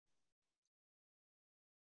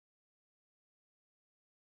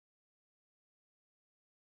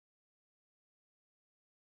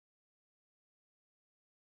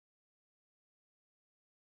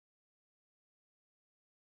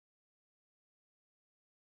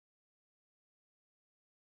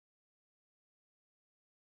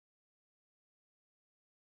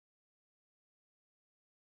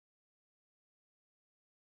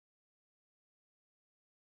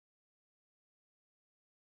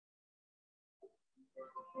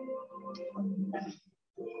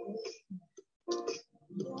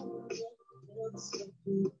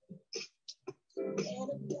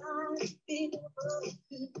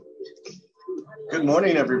Good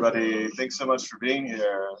morning, everybody. Thanks so much for being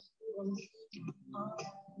here.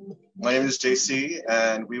 My name is JC,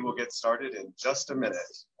 and we will get started in just a minute.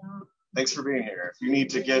 Thanks for being here. If you need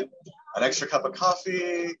to get an extra cup of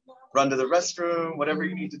coffee, run to the restroom, whatever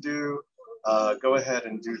you need to do, go ahead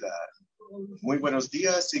and do that. Muy buenos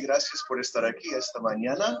días y gracias por estar aquí esta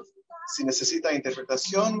mañana. Si necesita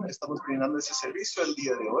interpretación, estamos brindando ese servicio el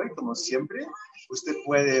día de hoy, como siempre. Usted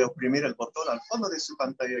puede oprimir el botón al fondo de su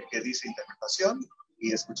pantalla que dice interpretación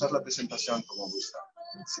y escuchar la presentación como gusta.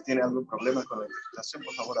 Si tiene algún problema con la interpretación,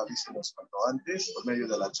 por favor avísenos cuanto antes por medio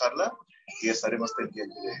de la charla y estaremos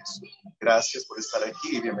pendientes de eso. Gracias por estar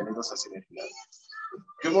aquí y bienvenidos a Sinergia.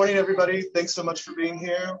 Good morning, everybody. Thanks so much for being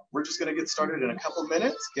here. We're just going to get started in a couple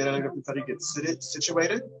minutes, get everybody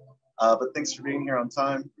situated. But thanks for being here on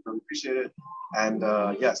time. We really appreciate it. And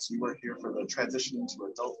yes, you were here for the Transition to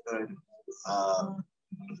Adulthood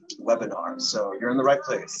webinar. So you're in the right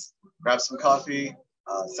place. Grab some coffee,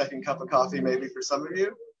 second cup of coffee maybe for some of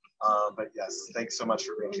you. But yes, thanks so much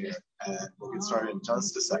for being here. And we'll get started in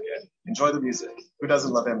just a second. Enjoy the music. Who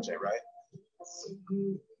doesn't love MJ, right?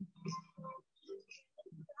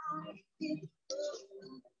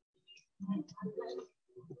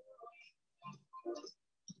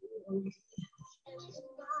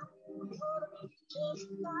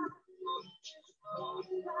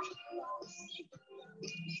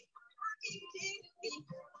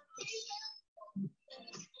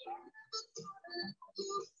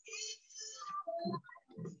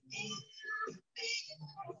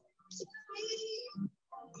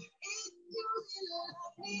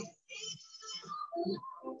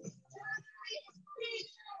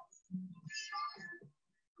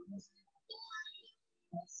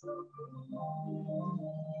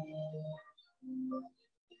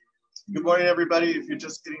 Good morning, everybody. If you're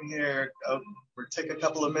just getting here, we'll take a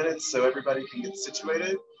couple of minutes so everybody can get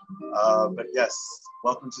situated. But yes,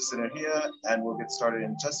 welcome to Sinergia, and we'll get started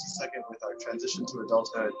in just a second with our Transition to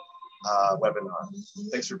Adulthood webinar.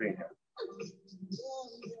 Thanks for being here.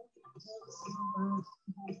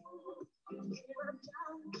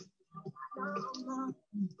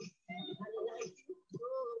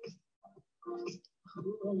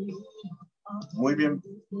 Muy bien,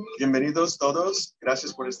 bienvenidos todos.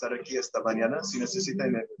 Gracias por estar aquí esta mañana. Si necesita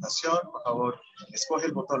interpretación, por favor, escoge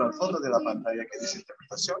el botón al fondo de la pantalla que dice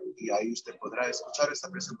interpretación y ahí usted podrá escuchar esta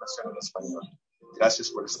presentación en español. Gracias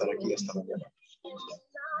por estar aquí esta mañana.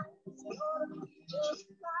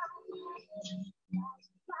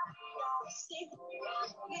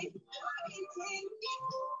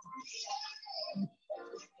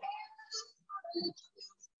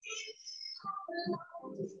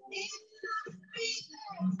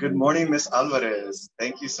 Good morning, Miss Alvarez.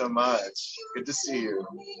 Thank you so much. Good to see you.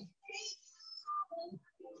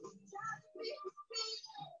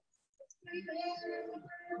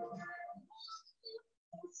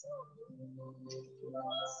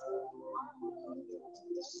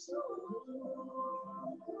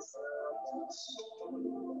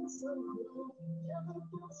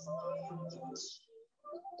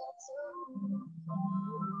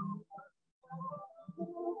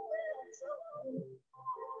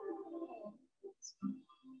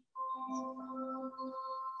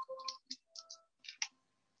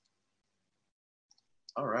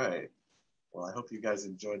 All right. Well, I hope you guys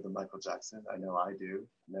enjoyed the Michael Jackson. I know I do.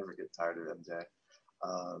 Never get tired of MJ.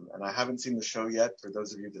 And I haven't seen the show yet. For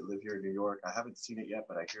those of you that live here in New York, I haven't seen it yet,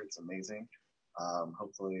 but I hear it's amazing.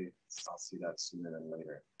 Hopefully I'll see that sooner than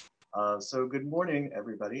later. So good morning,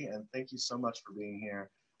 everybody, and thank you so much for being here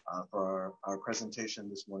for our presentation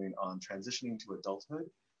this morning on transitioning to adulthood.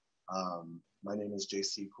 My name is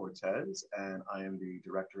JC Cortez, and I am the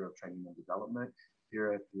Director of Training and Development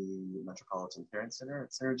here at the Metropolitan Parent Center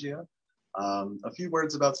at Sinergia. A few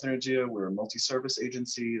words about Sinergia. We're a multi-service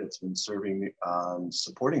agency that's been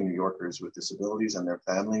supporting New Yorkers with disabilities and their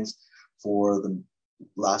families for the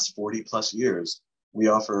last 40 plus years. We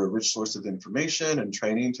offer a rich source of information and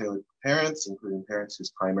training tailored to parents, including parents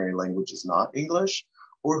whose primary language is not English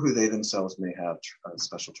or who they themselves may have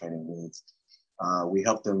special training needs. We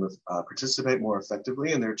help them participate more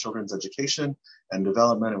effectively in their children's education and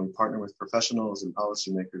development, and we partner with professionals and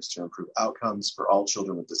policymakers to improve outcomes for all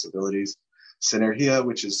children with disabilities. Sinergia,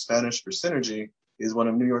 which is Spanish for synergy, is one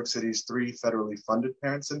of New York City's 3 federally funded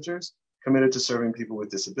parent centers committed to serving people with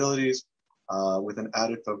disabilities with an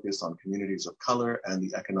added focus on communities of color and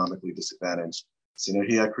the economically disadvantaged.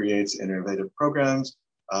 Sinergia creates innovative programs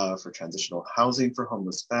for transitional housing for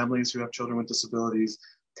homeless families who have children with disabilities,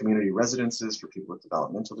 community residences for people with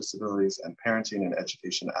developmental disabilities, and parenting and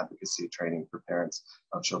education advocacy training for parents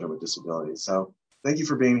of children with disabilities. So thank you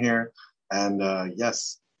for being here. And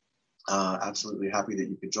yes, absolutely happy that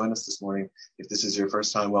you could join us this morning. If this is your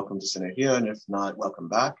first time, welcome to Sinergia, and if not, welcome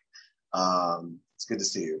back. It's good to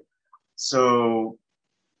see you. So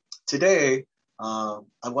today, I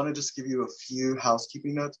want to just give you a few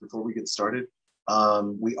housekeeping notes before we get started.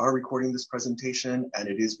 We are recording this presentation and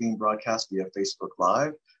it is being broadcast via Facebook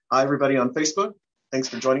Live. Hi, everybody on Facebook. Thanks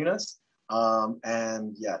for joining us.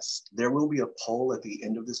 And yes, there will be a poll at the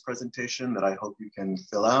end of this presentation that I hope you can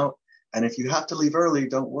fill out. And if you have to leave early,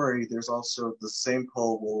 don't worry. There's also the same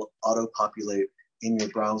poll will auto-populate in your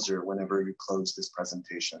browser whenever you close this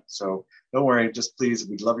presentation. So don't worry, just please,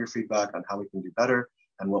 we'd love your feedback on how we can do better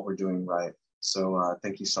and what we're doing right. So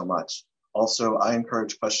thank you so much. Also, I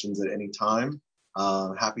encourage questions at any time.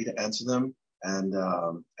 Happy to answer them. And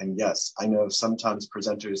yes, I know sometimes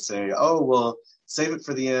presenters say, oh, well, save it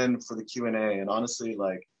for the end for the Q&A. And honestly,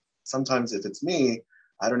 like sometimes if it's me,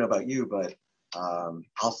 I don't know about you, but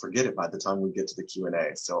I'll forget it by the time we get to the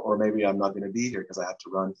Q&A. So, or maybe I'm not going to be here because I have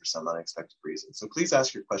to run for some unexpected reason. So please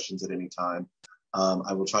ask your questions at any time.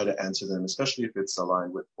 I will try to answer them, especially if it's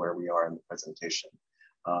aligned with where we are in the presentation.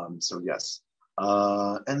 So yes.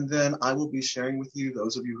 And then I will be sharing with you,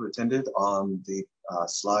 those of you who attended, on the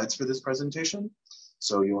slides for this presentation.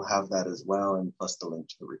 So you'll have that as well, and plus the link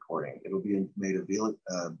to the recording. It'll be made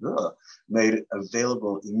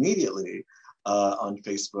available immediately on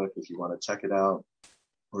Facebook if you want to check it out,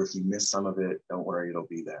 or if you miss some of it, don't worry, it'll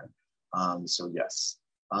be there. So yes,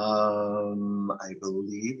 I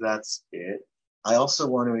believe that's it. I also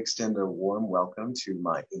want to extend a warm welcome to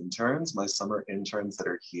my interns, my summer interns that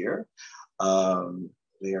are here.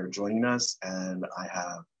 They are joining us, and I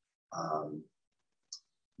have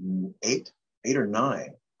eight or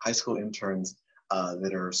nine high school interns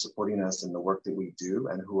that are supporting us in the work that we do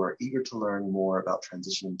and who are eager to learn more about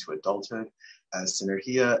transitioning to adulthood as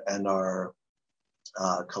Sinergia and our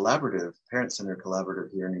collaborative, parent-centered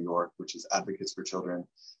collaborative here in New York, which is Advocates for Children,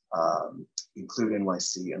 Include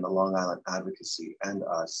NYC, and the Long Island Advocacy and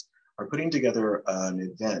us, are putting together an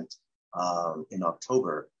event in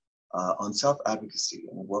October on self-advocacy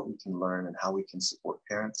and what we can learn and how we can support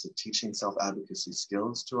parents in teaching self-advocacy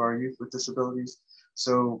skills to our youth with disabilities.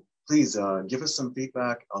 So please give us some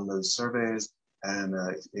feedback on those surveys, and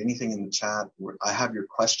if anything in the chat. I have your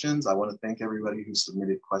questions. I want to thank everybody who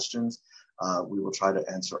submitted questions. We will try to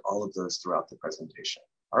answer all of those throughout the presentation.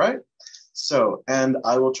 All right. So, and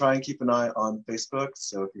I will try and keep an eye on Facebook.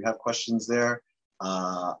 So if you have questions there,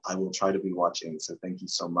 I will try to be watching. So thank you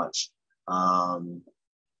so much.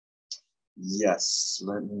 Yes,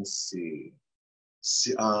 let me see.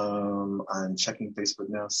 I'm checking Facebook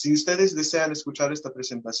now. Si ustedes desean escuchar esta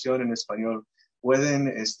presentación en español, pueden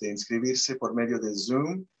inscribirse por medio de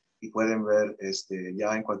Zoom y pueden ver,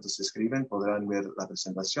 ya en cuanto se escriben, podrán ver la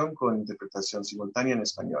presentación con interpretación simultánea en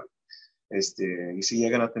español. Y si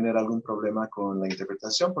llegan a tener algún problema con la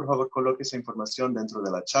interpretación, por favor, coloque esa información dentro de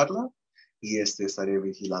la charla y estaré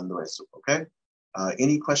vigilando eso, okay?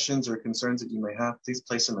 Any questions or concerns that you may have, please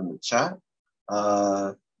place them in the chat.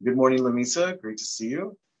 Good morning, Lamisa. Great to see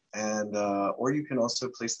you. And or you can also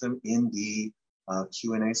place them in the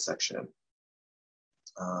Q&A section.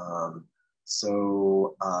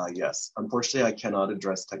 Yes, unfortunately, I cannot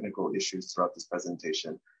address technical issues throughout this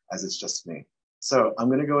presentation as it's just me. So I'm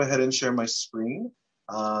going to go ahead and share my screen,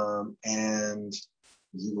 and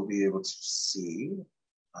you will be able to see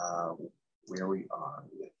where we are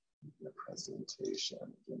with the presentation.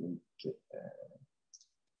 Let me get there.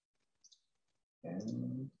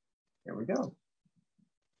 And here we go.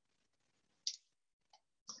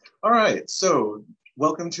 All right, so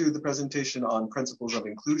welcome to the presentation on principles of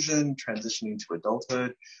inclusion, transitioning to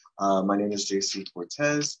adulthood. My name is JC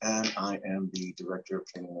Cortez, and I am the Director of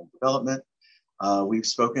Training and Development. We've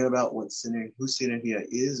spoken about who Sinergia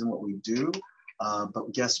is and what we do, but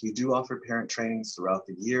yes, we do offer parent trainings throughout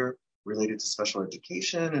the year related to special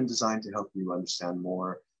education and designed to help you understand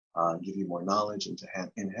more, give you more knowledge, and to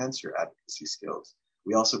enhance your advocacy skills.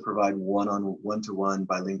 We also provide one-to-one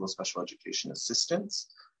bilingual special education assistance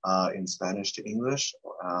in Spanish to English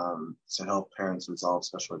to help parents resolve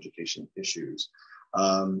special education issues.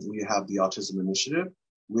 We have the Autism Initiative,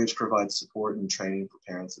 which provides support and training for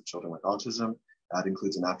parents of children with autism. That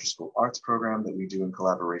includes an after-school arts program that we do in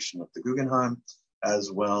collaboration with the Guggenheim,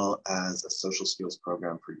 as well as a social skills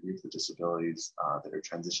program for youth with disabilities that are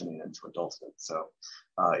transitioning into adulthood. So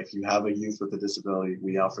if you have a youth with a disability,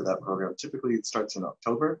 we offer that program. Typically, it starts in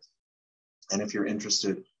October. And if you're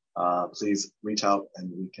interested, please reach out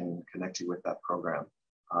and we can connect you with that program.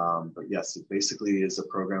 But yes, it basically is a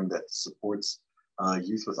program that supports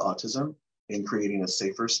youth with autism in creating a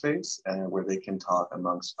safer space and where they can talk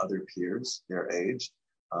amongst other peers their age,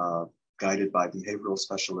 guided by behavioral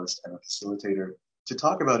specialists and a facilitator to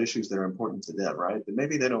talk about issues that are important to them, right? That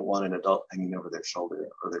maybe they don't want an adult hanging over their shoulder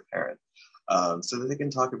or their parent, so that they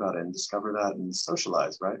can talk about it and discover that and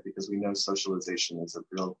socialize, right? Because we know socialization is a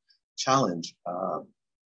real challenge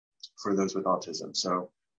for those with autism.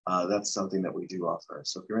 So that's something that we do offer.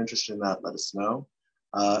 So if you're interested in that, let us know.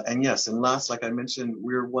 And yes, and last, like I mentioned,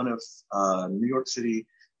 we're one of New York City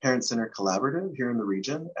Parent Center Collaborative here in the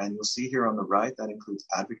region. And you'll see here on the right, that includes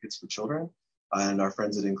Advocates for Children and our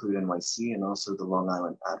friends at Include NYC and also the Long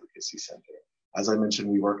Island Advocacy Center. As I mentioned,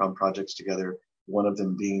 we work on projects together, one of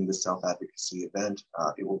them being the self-advocacy event.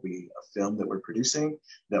 It will be a film that we're producing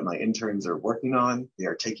that my interns are working on. They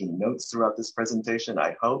are taking notes throughout this presentation,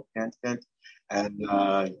 I hope, hint, hint. And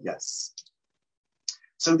yes.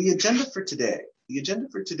 So the agenda for today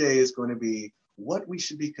is going to be what we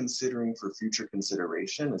should be considering for future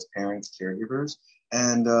consideration as parents, caregivers.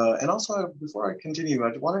 And also, before I continue,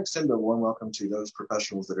 I want to extend a warm welcome to those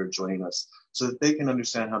professionals that are joining us so that they can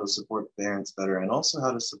understand how to support parents better and also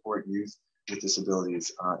how to support youth with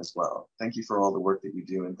disabilities as well. Thank you for all the work that you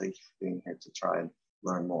do, and thank you for being here to try and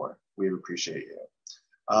learn more. We appreciate you.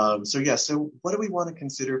 So what do we want to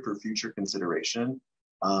consider for future consideration,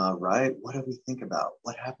 right? What do we think about?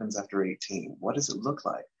 What happens after 18? What does it look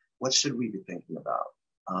like? What should we be thinking about?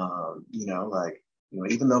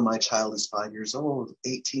 Even though my child is 5 years old,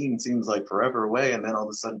 18 seems like forever away, and then all of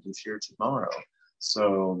a sudden he's here tomorrow.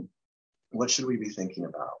 So what should we be thinking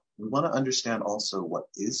about? We want to understand also what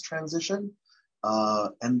is transition,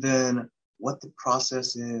 and then what the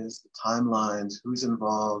process is, the timelines, who's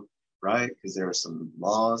involved, right? Because there are some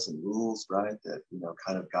laws and rules, right, that,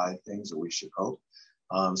 kind of guide things, or we should hope.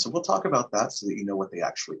 So we'll talk about that so that you know what they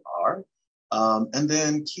actually are. And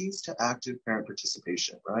then keys to active parent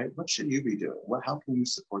participation, right? What should you be doing? How can you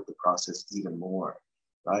support the process even more,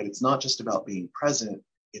 right? It's not just about being present,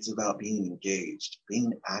 it's about being engaged,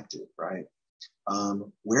 being active, right?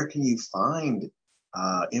 Where can you find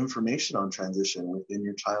information on transition within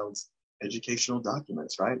your child's educational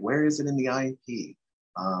documents, right? Where is it in the IEP?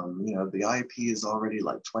 The IEP is already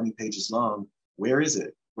like 20 pages long. Where is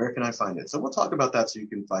it? Where can I find it? So we'll talk about that so you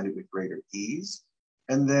can find it with greater ease.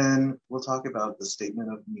 And then we'll talk about the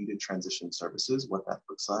statement of needed transition services, what that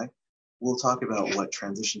looks like. We'll talk about what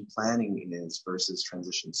transition planning is versus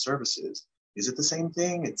transition services. Is it the same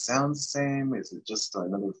thing? It sounds the same. Is it just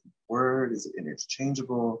another word? Is it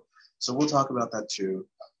interchangeable? So we'll talk about that too.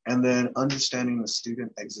 And then understanding the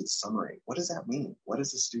student exit summary. What does that mean? What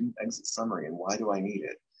is a student exit summary and why do I need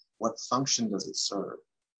it? What function does it serve?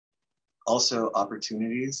 Also,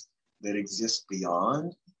 opportunities that exist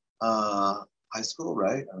beyond high school,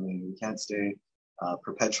 right? I mean, we can't stay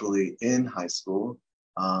perpetually in high school.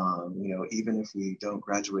 Even if we don't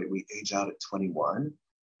graduate, we age out at 21,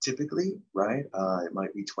 typically, right? It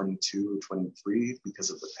might be 22 or 23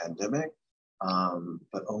 because of the pandemic,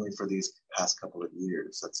 but only for these past couple of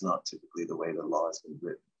years. That's not typically the way the law has been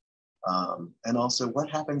written. And also,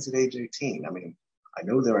 what happens at age 18? I mean, I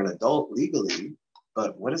know they're an adult legally,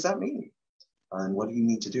 but what does that mean? And what do you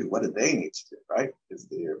need to do? What do they need to do, right? Because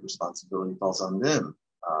their responsibility falls on them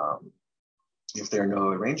if there are no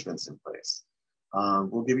arrangements in place.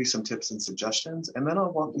 We'll give you some tips and suggestions, and then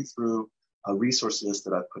I'll walk you through a resource list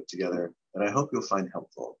that I've put together that I hope you'll find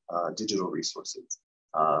helpful, digital resources.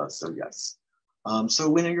 So yes. So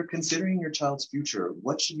when you're considering your child's future,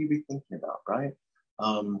 what should you be thinking about, right?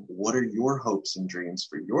 What are your hopes and dreams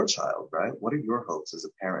for your child, right? What are your hopes as a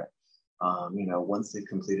parent? Once they've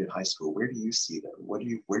completed high school, where do you see them? Where do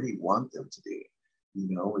you want them to be?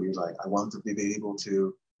 Where you're like, I want them to be able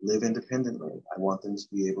to live independently. I want them to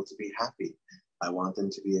be able to be happy. I want them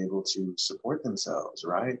to be able to support themselves,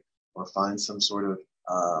 right? Or find some sort of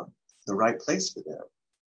the right place for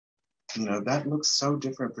them. That looks so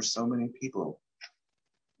different for so many people.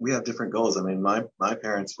 We have different goals. I mean, my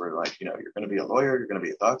parents were like, you're going to be a lawyer, you're going to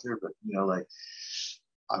be a doctor, but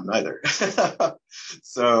I'm neither.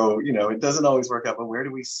 So, it doesn't always work out, but where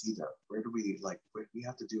do we see them? Where do we we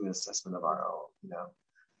have to do an assessment of our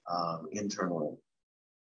own, internally.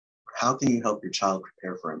 How can you help your child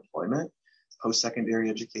prepare for employment, post-secondary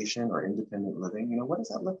education, or independent living? What does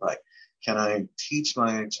that look like? Can I teach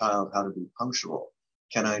my child how to be punctual?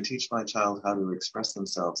 Can I teach my child how to express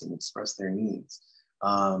themselves and express their needs?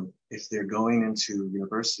 If they're going into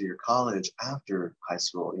university or college after high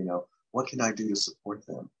school, what can I do to support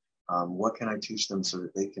them? What can I teach them so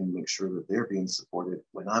that they can make sure that they're being supported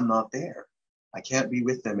when I'm not there? I can't be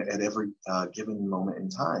with them at every given moment in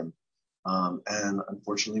time. And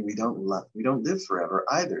unfortunately, we don't live forever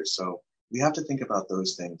either. So we have to think about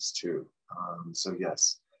those things too. So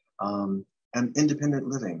yes, and independent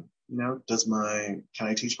living. You know, can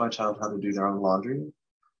I teach my child how to do their own laundry?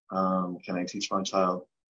 Can I teach my child,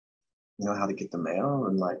 you know, how to get the mail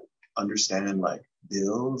and like understand like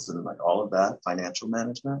bills and like all of that financial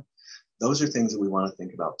management? Those are things that we want to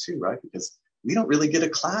think about too, right? Because we don't really get a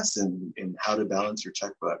class in how to balance your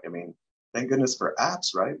checkbook. I mean, thank goodness for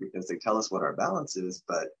apps, right? Because they tell us what our balance is,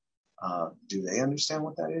 but do they understand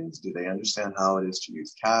what that is? Do they understand how it is to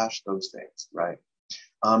use cash? Those things, right?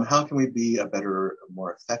 How can we be a better,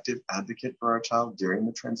 more effective advocate for our child during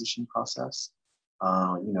the transition process?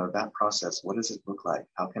 You know, that process, what does it look like?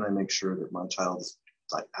 How can I make sure that my child is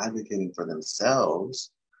like advocating for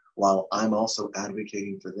themselves while I'm also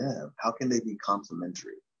advocating for them? How can they be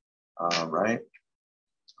complementary, right?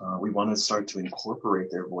 We want to start to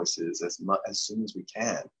incorporate their voices as soon as we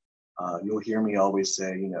can. You'll hear me always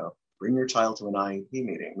say, you know, bring your child to an IEP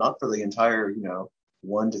meeting, not for the entire, you know,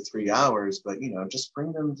 1 to 3 hours, but, you know, just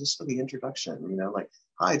bring them just for the introduction, you know, like,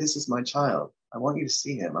 hi, this is my child. I want you to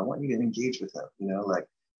see him. I want you to engage with him. You know, like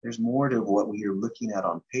there's more to what we are looking at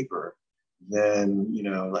on paper than, you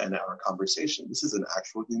know, in our conversation. This is an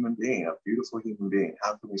actual human being, a beautiful human being.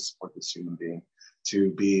 How can we support this human being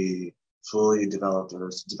to be fully developed or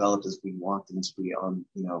as developed as we want them to be on,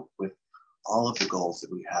 you know, with all of the goals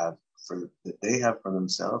that we have that they have for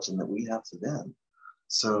themselves and that we have for them.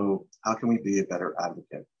 So how can we be a better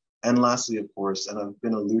advocate? And lastly, of course, and I've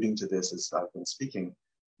been alluding to this as I've been speaking,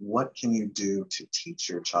 what can you do to teach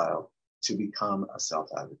your child to become a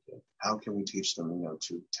self-advocate? How can we teach them, you know,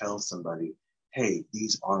 to tell somebody, hey,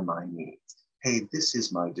 these are my needs. Hey, this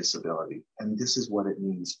is my disability, and this is what it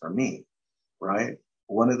means for me, right?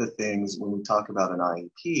 One of the things when we talk about an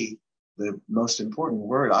IEP, the most important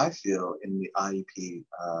word I feel in the IEP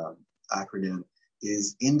acronym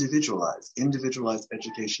is individualized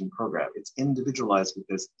education program. It's individualized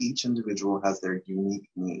because each individual has their unique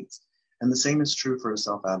needs. And the same is true for a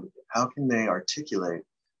self-advocate. How can they articulate,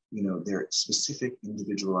 you know, their specific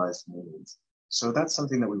individualized needs? So that's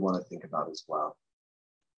something that we want to think about as well.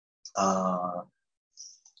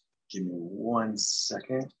 Give me 1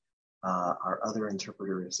 second. Our other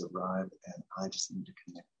interpreter has arrived and I just need to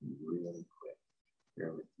connect them really quick.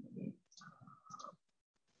 Bear with me.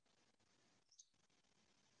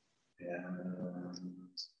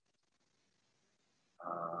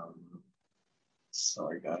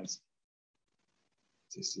 Sorry guys,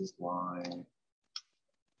 this is why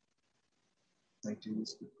I do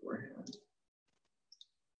this beforehand.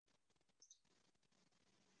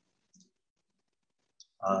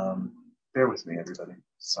 Bear with me, everybody.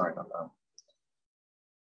 Sorry about that.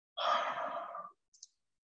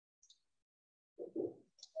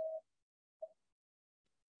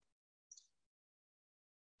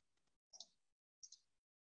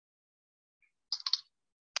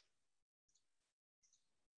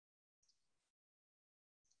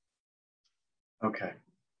 Okay.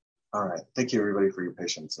 All right. Thank you, everybody, for your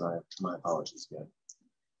patience. And my apologies again.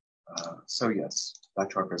 So yes, back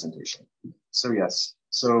to our presentation. So yes.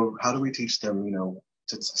 So how do we teach them, you know,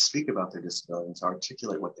 to speak about their disability and to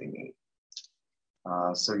articulate what they need?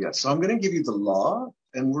 So yes. So I'm going to give you the law,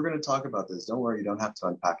 and we're going to talk about this. Don't worry, you don't have to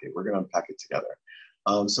unpack it. We're going to unpack it together.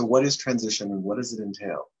 So what is transition and what does it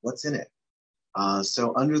entail? What's in it?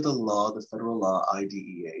 So under the law, the federal law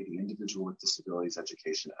IDEA, the Individual with Disabilities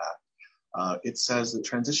Education Act, it says that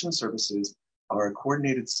transition services are a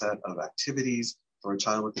coordinated set of activities for a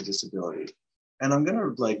child with a disability. And I'm going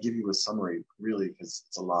to like give you a summary really because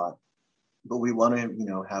it's a lot, but we want to, you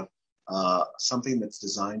know, have something that's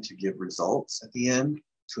designed to give results at the end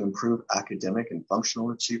to improve academic and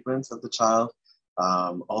functional achievements of the child.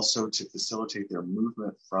 Also to facilitate their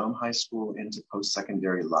movement from high school into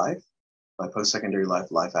post-secondary life. By post-secondary life,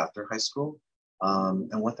 life after high school,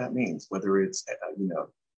 and what that means, whether it's, you know,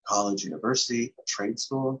 college, university, a trade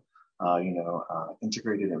school, you know,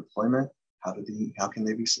 integrated employment, how can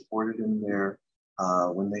they be supported in their,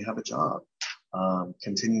 when they have a job,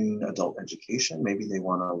 continuing adult education, maybe they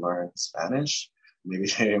want to learn Spanish, maybe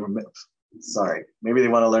they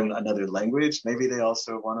want to learn another language, maybe they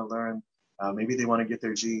also want to learn, maybe they want to get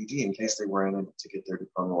their GED in case they weren't able to get their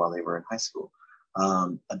diploma while they were in high school.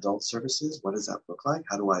 Adult services, what does that look like?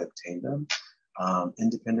 How do I obtain them?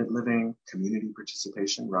 Independent living, community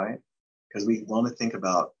participation, right? Because we want to think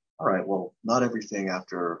about, all right, well, not everything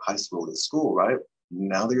after high school is school, right?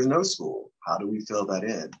 Now there's no school. How do we fill that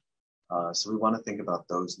in? So we want to think about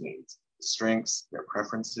those needs, strengths, their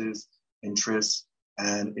preferences, interests,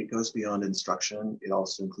 and it goes beyond instruction. It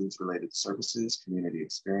also includes related services, community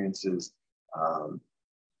experiences,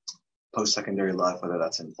 post-secondary life, whether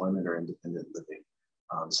that's employment or independent living.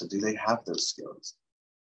 So do they have those skills?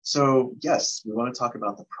 So yes, we want to talk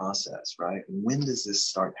about the process, right? And when does this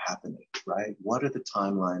start happening, right? What are the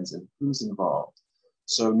timelines and who's involved?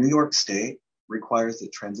 So New York State requires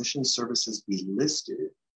that transition services be listed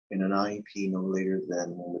in an IEP no later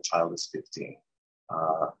than when the child is 15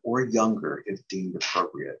 or younger if deemed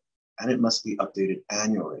appropriate. And it must be updated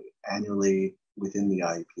annually within the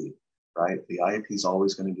IEP, right? The IEP is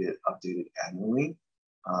always going to get updated annually.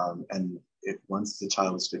 And once the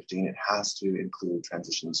child is 15, it has to include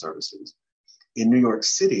transition services. In New York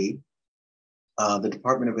City, the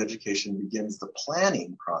Department of Education begins the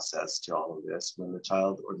planning process to all of this when the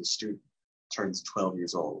child or the student turns 12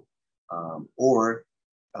 years old.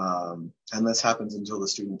 And this happens until the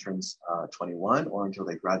student turns 21 or until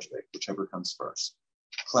they graduate, whichever comes first.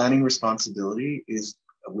 Planning responsibility is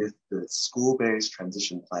with the school-based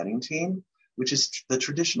transition planning team, which is the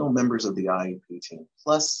traditional members of the IEP team,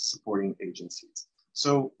 plus supporting agencies.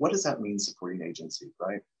 So what does that mean, supporting agency,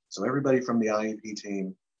 right? So everybody from the IEP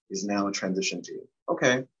team is now a transition team.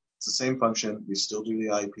 Okay, it's the same function. We still do the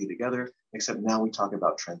IEP together, except now we talk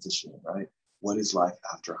about transitioning, right? What is life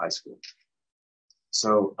after high school?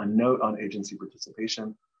 So a note on agency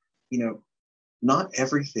participation, not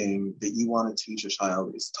everything that you want to teach a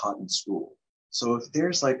child is taught in school. So if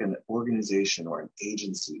there's like an organization or an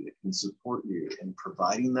agency that can support you in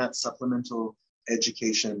providing that supplemental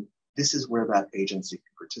education, this is where that agency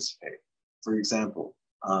can participate. For example,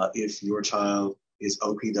 if your child is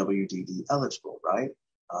OPWDD eligible, right?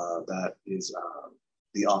 That is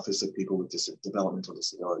the Office of People with Developmental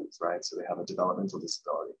Disabilities, right? So they have a developmental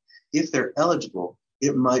disability. If they're eligible,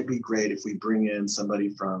 it might be great if we bring in somebody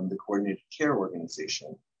from the coordinated care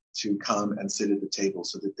organization to come and sit at the table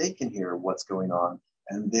so that they can hear what's going on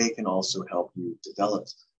and they can also help you develop,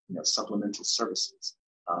 supplemental services.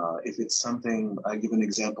 If it's something, I give an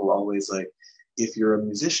example always, like if you're a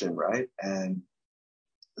musician, right? And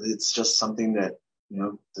it's just something that,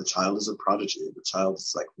 the child is a prodigy. The child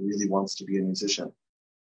is like really wants to be a musician.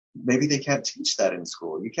 Maybe they can't teach that in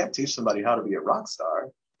school. You can't teach somebody how to be a rock star,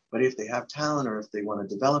 but if they have talent or if they want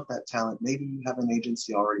to develop that talent, maybe you have an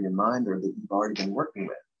agency already in mind or that you've already been working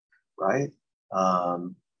with, right?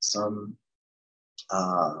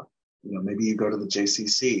 Maybe you go to the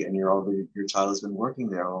JCC and your child has been working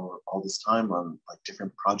there all this time on like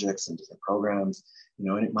different projects and different programs,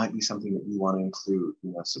 and it might be something that you want to include,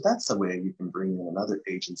 so that's the way you can bring in another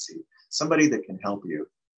agency, somebody that can help you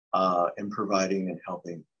in providing and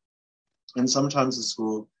helping. And sometimes the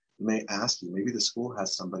school may ask you, maybe the school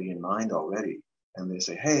has somebody in mind already, and they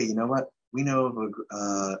say, hey, you know what? We know of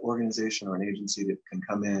an organization or an agency that can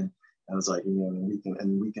come in, and it's like,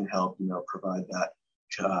 and we can help, provide that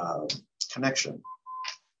connection.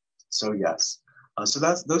 So yes, so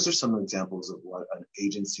those are some examples of what an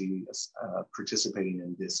agency participating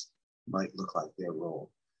in this might look like, their role.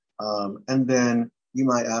 And then you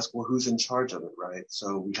might ask, well, who's in charge of it, right?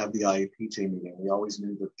 So we have the IEP team meeting. We always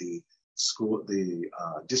knew that the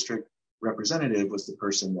district representative was the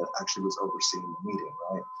person that actually was overseeing the meeting,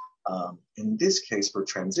 right? In this case, for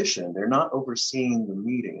transition, they're not overseeing the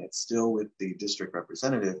meeting. It's still with the district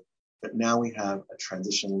representative, but now we have a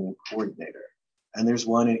transition coordinator. And there's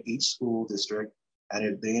one in each school district,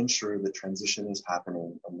 and they ensure that transition is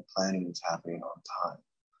happening and the planning is happening on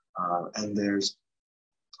time. And there's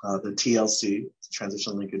the TLC,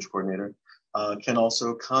 Transition Linkage Coordinator, can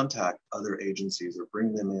also contact other agencies or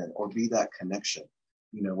bring them in or be that connection,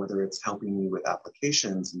 whether it's helping you with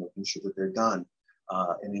applications and making sure that they're done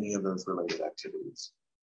in any of those related activities.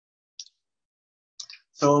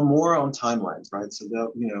 So more on timelines, right? So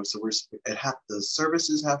the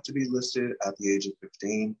services have to be listed at the age of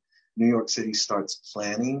 15. New York City starts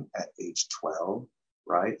planning at age 12,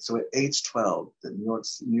 right? So at age 12, the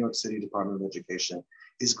New York City Department of Education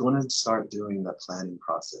is going to start doing the planning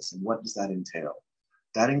process. And what does that entail?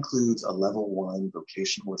 That includes a level 1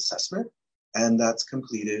 vocational assessment, and that's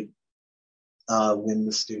completed when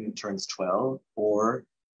the student turns 12,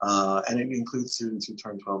 and it includes students who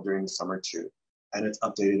turn 12 during the summer too. And it's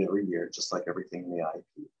updated every year, just like everything in the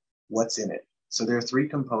IEP. What's in it? So there are 3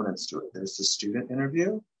 components to it. There's the student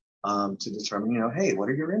interview to determine, hey, what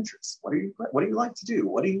are your interests? What do you like to do?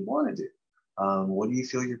 What do you want to do? What do you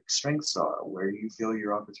feel your strengths are? Where do you feel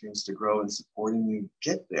your opportunities to grow and supporting you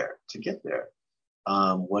get there?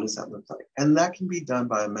 What does that look like? And that can be done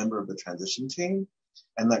by a member of the transition team.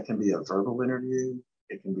 And that can be a verbal interview.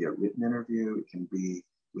 It can be a written interview. It can be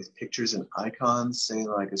with pictures and icons, say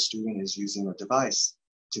like a student is using a device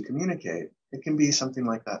to communicate. It can be something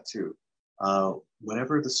like that too.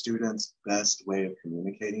 Whatever the student's best way of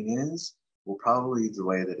communicating is, will probably be the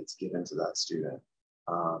way that it's given to that student,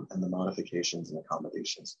 and the modifications and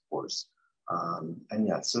accommodations, of course. And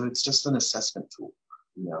yeah, so it's just an assessment tool,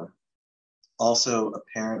 you know. Also, a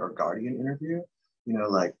parent or guardian interview, you know,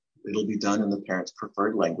 like it'll be done in the parent's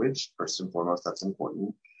preferred language, first and foremost, that's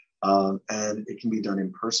important. And it can be done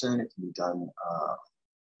in person, it can be done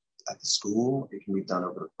at the school, it can be done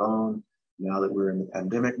over the phone. Now that we're in the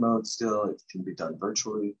pandemic mode still, it can be done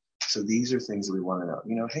virtually. So these are things that we want to know.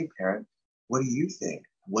 You know, hey parent, what do you think?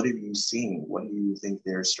 What have you seen? What do you think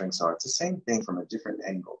their strengths are? It's the same thing from a different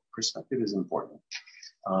angle. Perspective is important.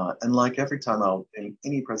 And like every time in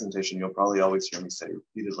any presentation, you'll probably always hear me say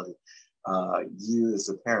repeatedly, you as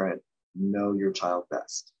a parent know your child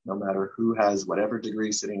best. No matter who has whatever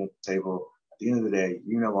degree sitting at the table, at the end of the day,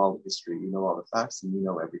 you know all the history, you know all the facts, and you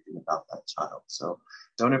know everything about that child. So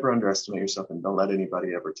don't ever underestimate yourself, and don't let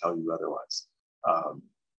anybody ever tell you otherwise.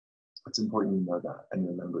 It's important to know that and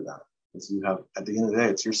remember that. Because you have, at the end of the day,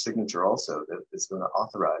 it's your signature also that is going to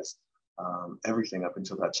authorize everything up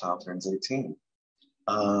until that child turns 18.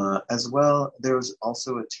 As well, there's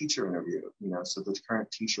also a teacher interview, you know, so the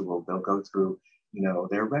current teacher they'll go through, you know,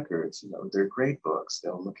 their records, you know, their grade books.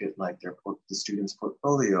 They'll look at like the student's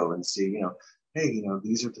portfolio and see, you know, hey, you know,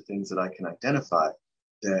 these are the things that I can identify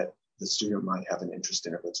that the student might have an interest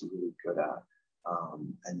in or that's really good at.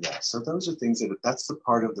 And yeah, so those are things that's the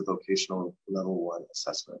part of the vocational level 1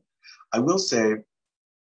 assessment. I will say,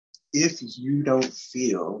 if you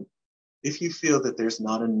feel that there's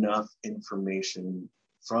not enough information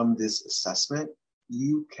from this assessment,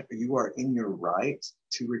 you are in your right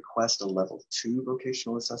to request a level 2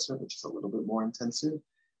 vocational assessment, which is a little bit more intensive,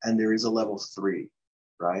 and there is a level 3,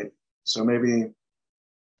 right? So maybe,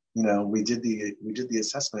 you know, we did the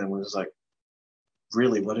assessment and we was like,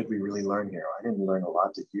 really, what did we really learn here? I didn't learn a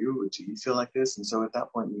lot. Did you? Do you feel like this? And so at that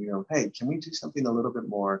point, you know, hey, can we do something a little bit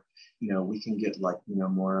more? You know, we can get like, you know,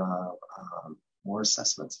 more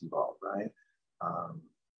assessments involved, right?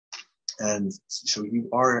 And so you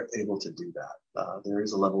are able to do that. There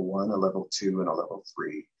is a level 1, a level 2, and a level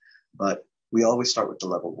 3, but we always start with the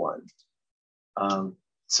level 1.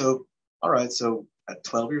 So, all right, so at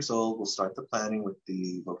 12 years old, we'll start the planning with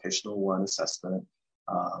the vocational 1 assessment.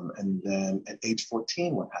 And then at age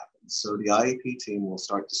 14, what happens? So the IEP team will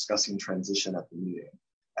start discussing transition at the meeting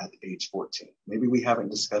at age 14. Maybe we haven't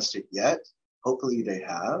discussed it yet. Hopefully they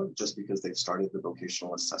have, just because they've started the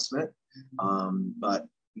vocational assessment. But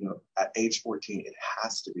you know, at age 14, it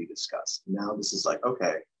has to be discussed. Now this is like,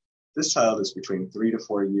 okay, this child is between 3 to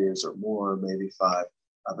 4 years or more, maybe 5,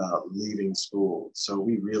 about leaving school. So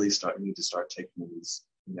we really need to start taking these,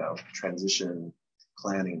 you know, transition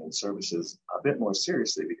planning and services a bit more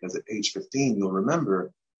seriously, because at age 15, you'll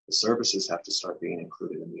remember the services have to start being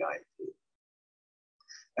included in the IEP.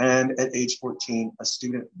 And at age 14, a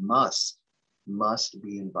student must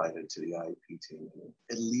be invited to the IEP team,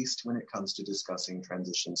 at least when it comes to discussing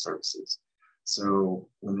transition services. So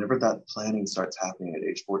whenever that planning starts happening at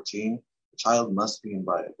age 14, the child must be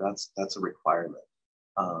invited. That's a requirement.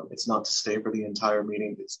 It's not to stay for the entire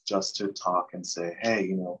meeting. It's just to talk and say, hey,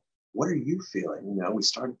 you know, what are you feeling? You know, we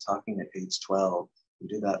started talking at age 12. We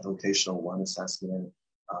did that vocational 1 assessment.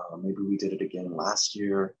 Maybe we did it again last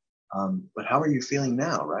year. But how are you feeling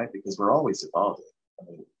now, right? Because we're always evolving. I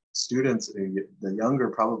mean, students, the younger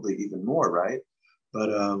probably even more, right? But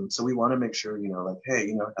so we want to make sure, you know, like, hey,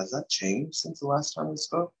 you know, has that changed since the last time we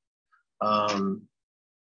spoke?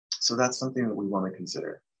 So that's something that we want to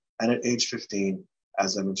consider. And at age 15,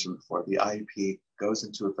 as I mentioned before, the IEP goes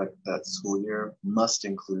into effect that school year, must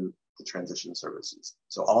include the transition services.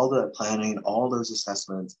 So all the planning, all those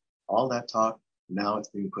assessments, all that talk, now it's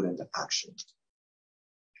being put into action.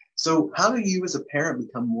 So how do you as a parent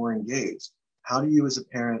become more engaged? How do you as a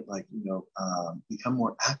parent, like, you know, become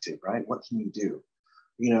more active, right? What can you do?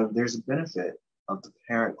 You know, there's a benefit of the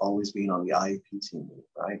parent always being on the IEP team,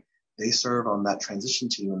 right? They serve on that transition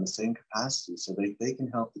team in the same capacity, so they can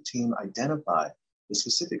help the team identify the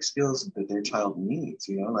specific skills that their child needs.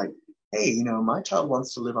 You know, like, hey, you know, my child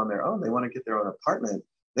wants to live on their own. They want to get their own apartment.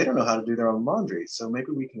 They don't know how to do their own laundry. So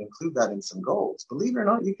maybe we can include that in some goals. Believe it or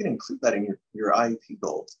not, you can include that in your IEP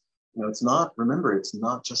goals. You know, it's not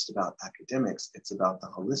just about academics. It's about the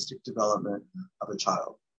holistic development of a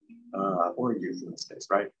child or a youth in this case,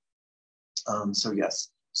 right? So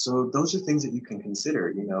yes, so those are things that you can consider.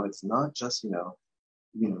 You know, it's not just, you know,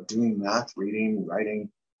 doing math, reading, writing,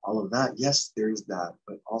 all of that. Yes, there is that,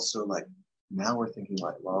 but also like now we're thinking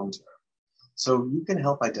like long term. So you can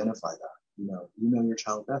help identify that. You know your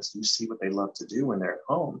child best. You see what they love to do when they're at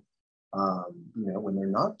home. You know, when they're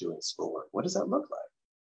not doing schoolwork, what does that look like?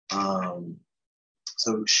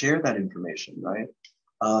 So share that information, right?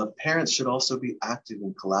 Parents should also be active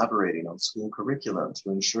in collaborating on school curriculum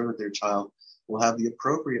to ensure that their child will have the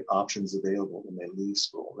appropriate options available when they leave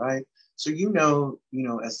school, right? So,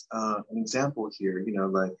 as an example here,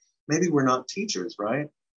 like maybe we're not teachers, right?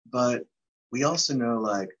 But we also know,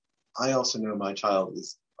 like, I also know my child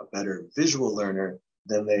is a better visual learner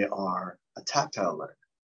than they are a tactile learner.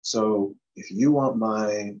 So if you want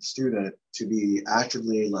my student to be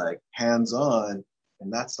actively like hands-on,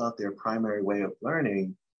 and that's not their primary way of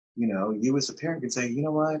learning, you as a parent can say, you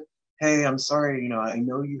know what, hey, I'm sorry, I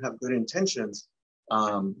know you have good intentions,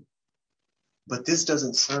 but this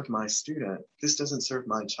doesn't serve my student. This doesn't serve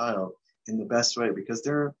my child in the best way because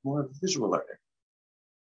they're more of a visual learner.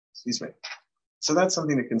 Excuse me. So that's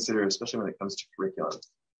something to consider, especially when it comes to curriculum.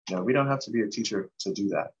 We don't have to be a teacher to do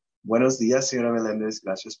that. Buenos días, señora Melendez.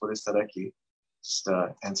 Gracias por estar aquí. Just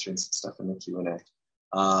answering some stuff in the Q&A.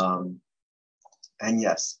 And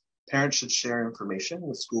yes, parents should share information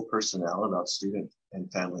with school personnel about student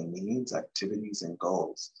and family needs, activities, and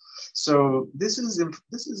goals. So this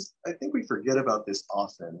is, I think we forget about this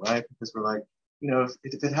often, right? Because we're like,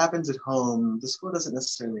 if it happens at home, the school doesn't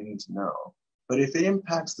necessarily need to know. But if it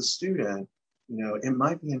impacts the student, it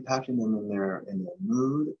might be impacting them in their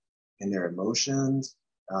mood, in their emotions,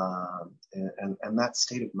 and that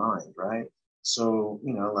state of mind, right? So,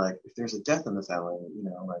 like if there's a death in the family,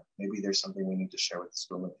 like maybe there's something we need to share with the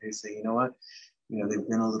school. Like, hey, say, you know what? They've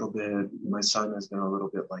been a little bit, my son has been a little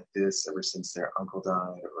bit like this ever since their uncle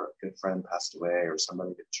died or a good friend passed away or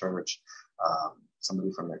somebody at church,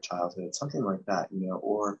 somebody from their childhood, something like that,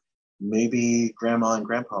 or maybe grandma and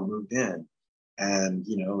grandpa moved in. And,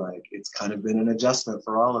 like it's kind of been an adjustment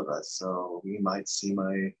for all of us. So we might see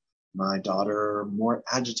my daughter more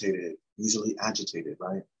agitated, easily agitated,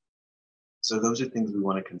 right? So those are things we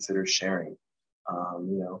want to consider sharing.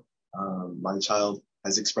 My child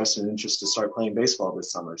has expressed an interest to start playing baseball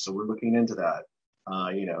this summer. So we're looking into that,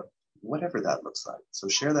 whatever that looks like. So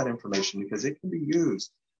share that information because it can be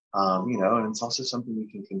used, and it's also something we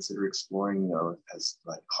can consider exploring, as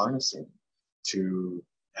like harnessing to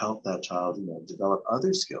help that child, develop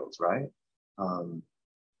other skills, right?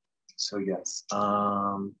 So yes.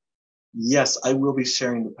 Yes, I will be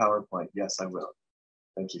sharing the PowerPoint. Yes, I will.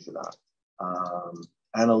 Thank you for that.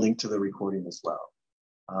 And a link to the recording as well.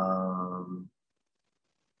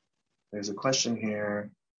 There's a question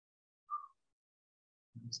here.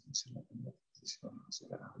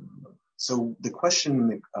 So the question in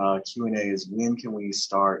the Q&A is, when can we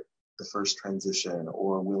start the first transition,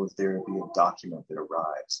 or will there be a document that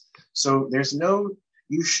arrives? So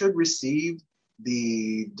you should receive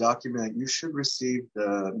the document, you should receive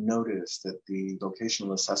the notice that the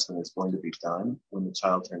vocational assessment is going to be done when the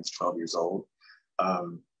child turns 12 years old.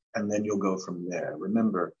 And then you'll go from there.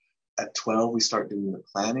 Remember, at 12, we start doing the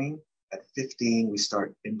planning. At 15, we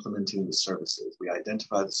start implementing the services. We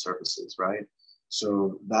identify the services, right?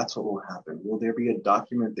 So that's what will happen. Will there be a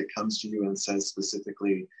document that comes to you and says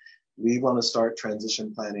specifically, we want to start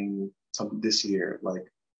transition planning this year? Like,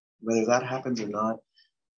 whether that happens or not,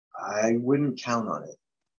 I wouldn't count on it.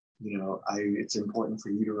 It's important for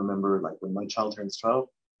you to remember, like, when my child turns 12,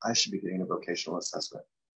 I should be getting a vocational assessment.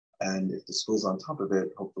 And if the school's on top of it,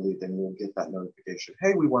 hopefully then you'll get that notification.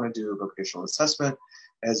 Hey, we want to do a vocational assessment.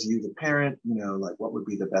 As you, the parent, like, what would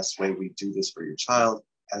be the best way we do this for your child?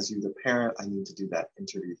 As you, the parent, I need to do that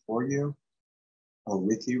interview for you, or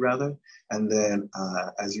with you rather. And then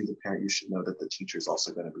as you, the parent, you should know that the teacher is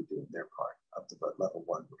also going to be doing their part of the level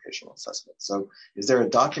 1 vocational assessment. So is there a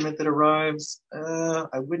document that arrives?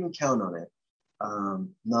 I wouldn't count on it.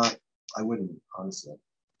 I wouldn't, honestly,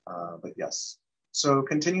 but yes. So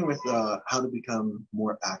continuing with how to become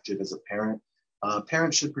more active as a parent,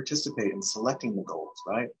 parents should participate in selecting the goals,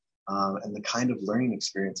 right? And the kind of learning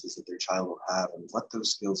experiences that their child will have and what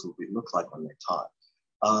those skills will look like when they're taught.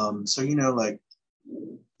 So, like,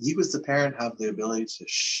 you as the parent have the ability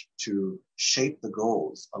to shape the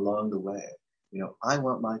goals along the way. I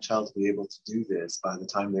want my child to be able to do this by the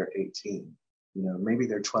time they're 18. Maybe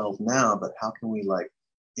they're 12 now, but how can we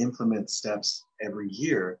implement steps every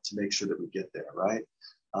year to make sure that we get there, right?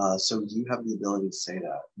 So you have the ability to say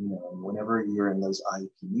that, whenever you're in those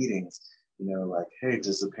IEP meetings, like, hey,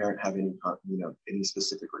 does the parent have any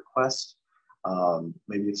specific request?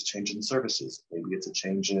 Maybe it's a change in services. Maybe it's a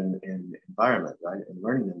change in environment, right? In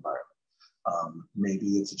learning environment.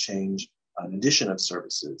 Maybe it's a change, an addition of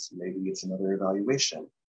services. Maybe it's another evaluation.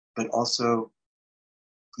 But also,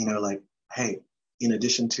 like, hey, in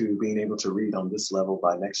addition to being able to read on this level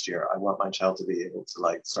by next year, I want my child to be able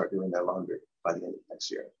to start doing their laundry by the end of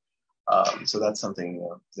next year. So that's something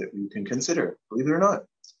that you can consider, believe it or not.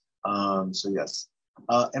 So yes.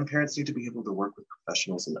 And parents need to be able to work with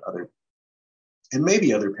professionals and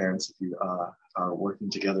maybe other parents if you are working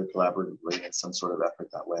together collaboratively in some sort of effort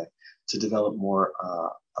that way to develop more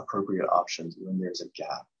appropriate options when there's a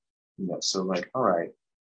gap. So like, all right,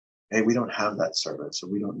 hey, we don't have that service, or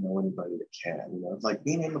we don't know anybody that can, like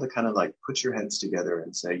being able to kind of like put your heads together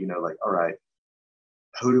and say, like, all right,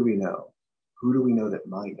 who do we know? Who do we know that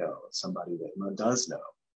might know somebody that does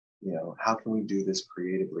know? How can we do this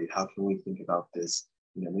creatively? How can we think about this?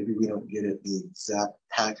 Maybe we don't get it the exact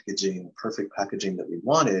perfect packaging that we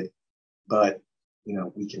wanted, but,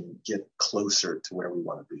 we can get closer to where we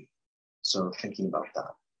want to be. So thinking about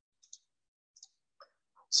that.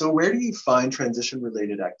 So where do you find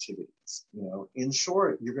transition-related activities? In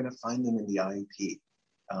short, you're going to find them in the IEP.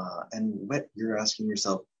 And what you're asking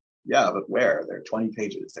yourself, yeah, but where? They're 20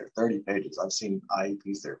 pages, they're 30 pages. I've seen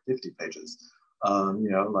IEPs, they're 50 pages.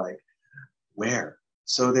 Like where?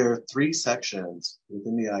 So there are 3 sections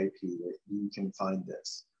within the IEP that you can find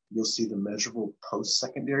this. You'll see the measurable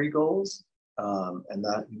post-secondary goals, and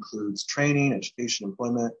that includes training, education,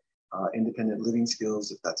 employment, independent living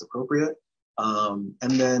skills, if that's appropriate. And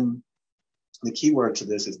then the key word to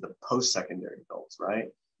this is the post-secondary goals, right?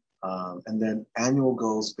 And then annual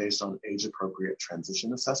goals based on age-appropriate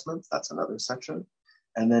transition assessments, that's another section.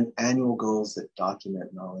 And then annual goals that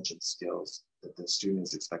document knowledge and skills that the student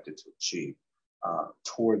is expected to achieve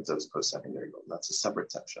towards those post-secondary goals. That's a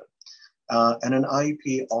separate section. And an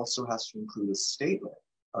IEP also has to include a statement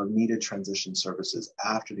of needed transition services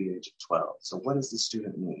after the age of 12. So what does the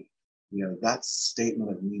student need? That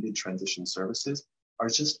statement of needed transition services are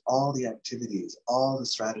just all the activities, all the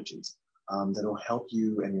strategies that will help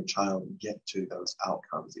you and your child get to those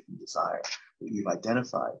outcomes that you desire, that you've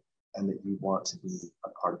identified, and that you want to be a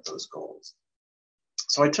part of those goals.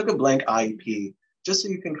 So I took a blank IEP just so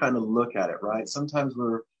you can kind of look at it, right? Sometimes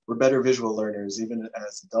we're better visual learners, even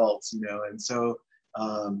as adults, and so,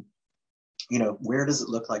 where does it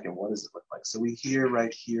look like and what does it look like? So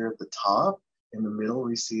right here at the top, in the middle,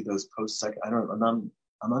 we see those I'm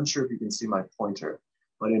unsure if you can see my pointer,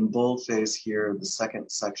 but in boldface here, the second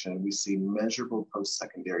section, we see measurable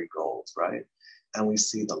post-secondary goals, right? And we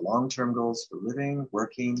see the long-term goals for living,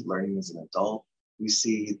 working, learning as an adult. We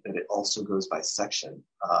see that it also goes by section,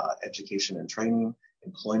 education and training,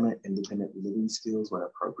 employment, independent living skills when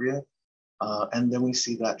appropriate. And then we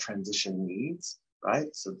see that transition needs,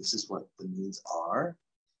 right? So this is what the needs are.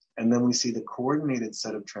 And then we see the coordinated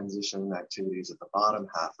set of transition activities at the bottom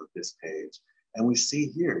half of this page. And we see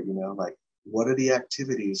here, like, what are the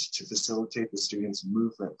activities to facilitate the student's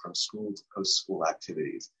movement from school to post-school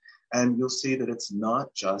activities? And you'll see that it's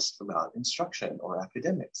not just about instruction or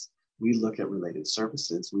academics. We look at related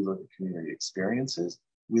services, we look at community experiences,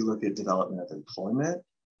 we look at development of employment,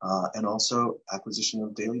 and also acquisition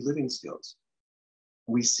of daily living skills.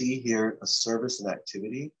 We see here a service and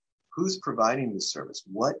activity. Who's providing the service?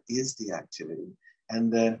 What is the activity?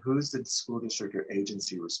 And then who's the school district or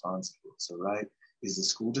agency responsible? So, right, is the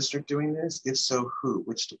school district doing this? If so, who?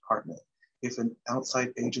 Which department? If an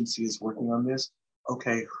outside agency is working on this,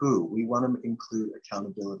 okay, who? We want to include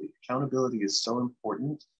accountability. Accountability is so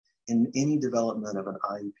important in any development of an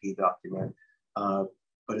IEP document,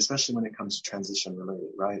 but especially when it comes to transition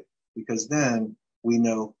related, right? Because then we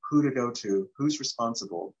know who to go to, who's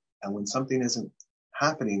responsible, and when something isn't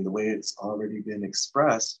happening the way it's already been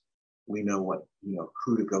expressed, we know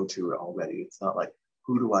who to go to already. It's not like,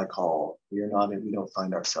 who do I call? We don't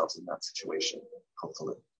find ourselves in that situation,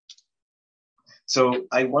 hopefully. So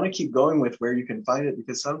I want to keep going with where you can find it,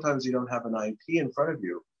 because sometimes you don't have an IEP in front of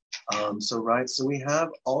you. So we have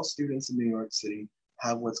all students in New York City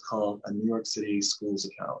have what's called a New York City Schools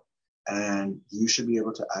account. And you should be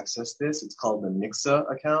able to access this. It's called the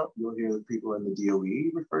NYXA account. You'll hear the people in the DOE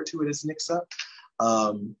refer to it as NYXA.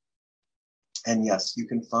 And yes, you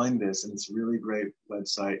can find this, and it's a really great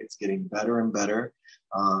website. It's getting better and better,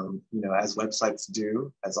 as websites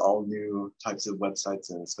do, as all new types of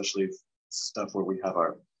websites, and especially stuff where we have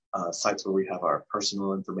our sites where we have our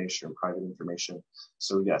personal information, private information.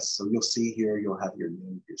 So yes, so you'll see here, you'll have your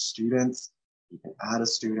name of your students. You can add a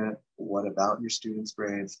student, what about your students'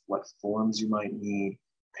 grades, what forms you might need,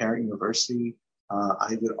 parent university.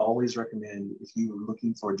 I would always recommend, if you're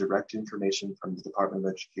looking for direct information from the Department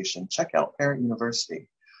of Education, check out Parent University.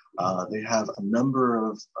 They have a number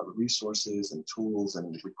of resources and tools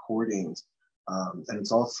and recordings, and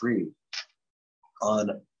it's all free on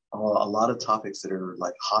a lot of topics that are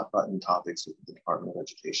like hot button topics with the Department of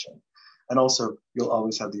Education. And also, you'll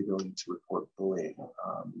always have the ability to report bullying.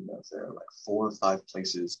 There are like 4 or 5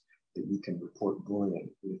 places that you can report bullying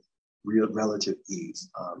with relative ease.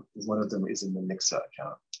 One of them is in the NYXA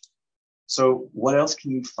account. So what else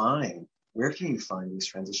can you find? Where can you find these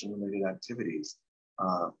transition-related activities?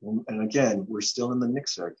 And again, we're still in the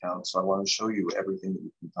Nixer account, so I want to show you everything that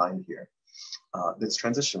you can find here that's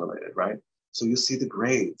transition-related, right? So you'll see the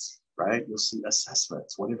grades, right? You'll see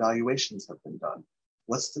assessments. What evaluations have been done?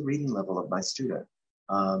 What's the reading level of my student?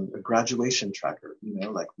 A graduation tracker,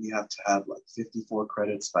 like we have to have like 54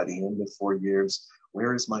 credits by the end of 4 years.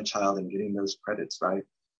 Where is my child in getting those credits, right?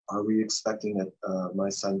 Are we expecting my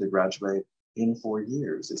son to graduate in 4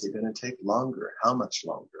 years? Is it going to take longer? How much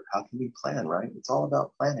longer? How can we plan, right? It's all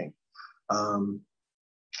about planning.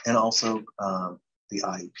 And also the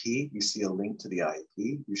IEP, you see a link to the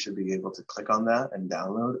IEP. You should be able to click on that and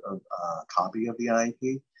download a copy of the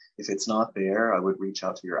IEP. If it's not there, I would reach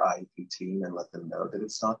out to your IEP team and let them know that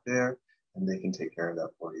it's not there, and they can take care of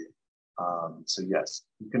that for you. So yes,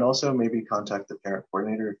 you can also maybe contact the parent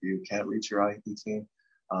coordinator if you can't reach your IEP team,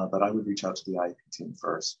 but I would reach out to the IEP team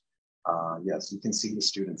first. Yes, you can see the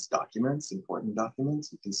students' documents, important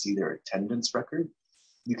documents. You can see their attendance record.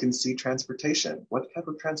 You can see transportation. What type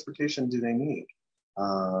of transportation do they need?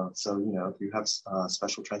 So, if you have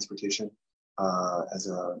special transportation as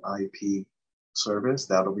an IEP service,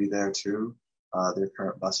 that'll be there too. Their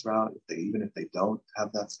current bus route, even if they don't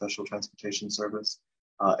have that special transportation service,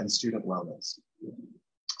 and student wellness.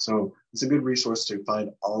 So it's a good resource to find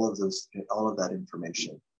all of that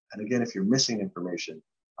information. And again, if you're missing information,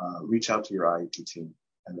 reach out to your IEP team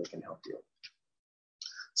and they can help you.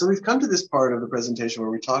 So we've come to this part of the presentation where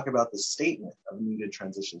we talk about the statement of needed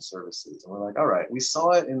transition services. And we're like, all right, we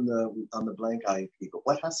saw it on the blank IEP, but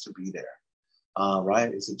what has to be there?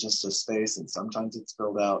 Right? Is it just a space? And sometimes it's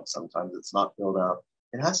filled out, sometimes it's not filled out.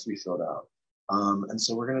 It has to be filled out. And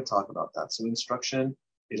so we're going to talk about that. So instruction,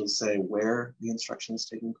 it'll say where the instruction is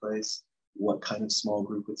taking place, what kind of small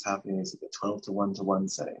group it's happening. Is it a 12 to 1-to-1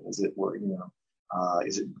 setting? Is it where,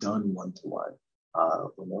 is it done 1-to-1?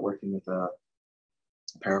 When they're working with a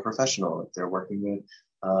paraprofessional, if they're working with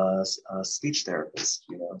a speech therapist,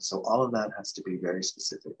 so all of that has to be very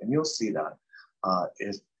specific. And you'll see that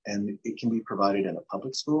and it can be provided in a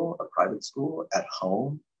public school, a private school, at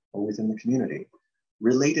home, or within the community.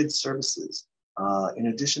 Related services. In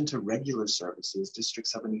addition to regular services, District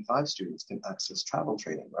 75 students can access travel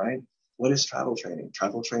training, right? What is travel training?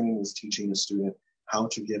 Travel training is teaching a student how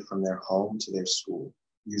to get from their home to their school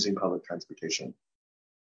using public transportation,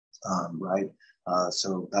 right?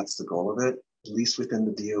 So that's the goal of it. At least within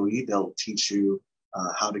the DOE, they'll teach you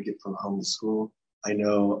how to get from home to school. I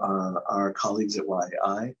know our colleagues at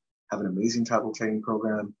YI have an amazing travel training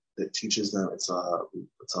program that teaches them. It's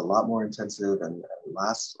a lot more intensive and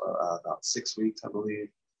lasts about 6 weeks, I believe.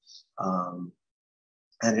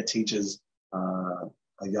 And it teaches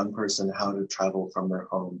a young person how to travel from their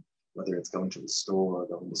home, whether it's going to the store,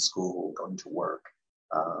 going to school, going to work.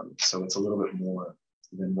 So it's a little bit more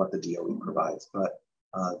than what the DOE provides, but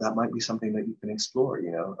that might be something that you can explore.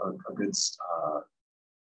 A good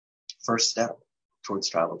first step towards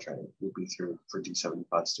travel training would be for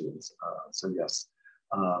D75 students. So yes,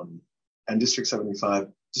 and District 75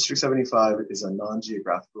 is a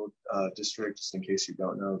non-geographical district, just in case you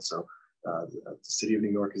don't know. So the city of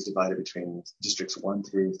New York is divided between districts 1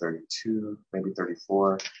 through 32, maybe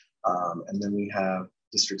 34. And then we have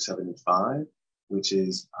District 75, which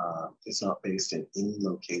is, it's not based in any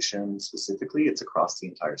location specifically. It's across the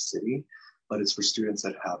entire city, but it's for students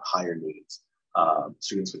that have higher needs,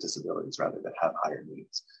 students with disabilities rather, that have higher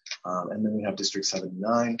needs. And then we have District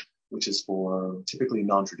 79, which is for typically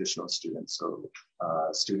non-traditional students. So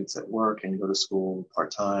students that work and go to school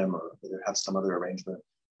part-time, or they have some other arrangement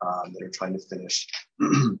that are trying to finish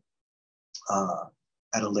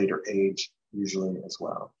at a later age, usually as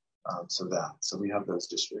well. So we have those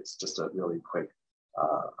districts. Just a really quick,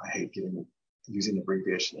 I hate using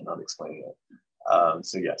abbreviation and not explaining it.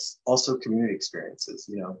 So yes, also community experiences.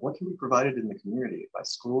 What can be provided in the community by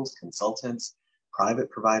schools, consultants, private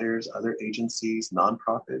providers, other agencies,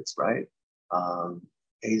 nonprofits, right?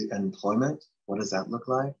 Employment, what does that look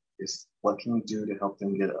like? What can we do to help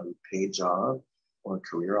them get a paid job or a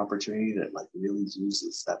career opportunity that really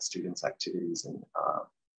uses that student's activities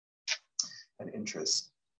and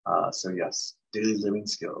interests? So yes, daily living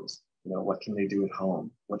skills. What can they do at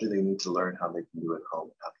home? What do they need to learn how they can do at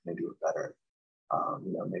home? How can they do it better?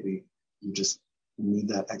 Maybe you just need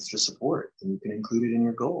that extra support and you can include it in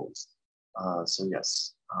your goals. So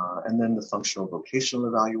yes, and then the functional vocational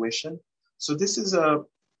evaluation. So this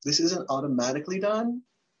isn't automatically done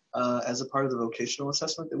as a part of the vocational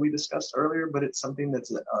assessment that we discussed earlier, but it's something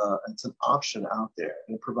it's an option out there,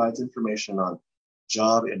 and it provides information on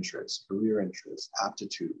job interests, career interests,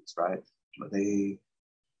 aptitudes, right?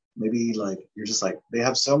 maybe like you're just like, they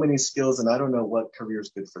have so many skills and I don't know what career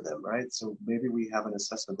is good for them, right? So maybe we have an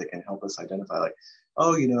assessment that can help us identify like,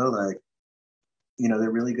 oh, like,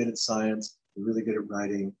 they're really good at science, they're really good at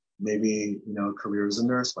writing. Maybe, a career as a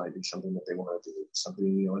nurse might be something that they want to do, something,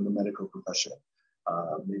 in the medical profession.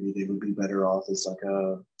 Maybe they would be better off as like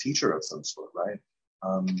a teacher of some sort, right?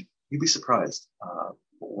 You'd be surprised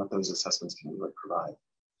what those assessments can really provide.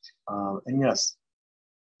 And yes,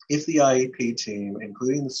 if the IEP team,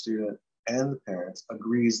 including the student and the parents,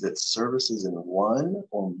 agrees that services in one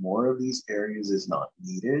or more of these areas is not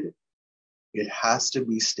needed, it has to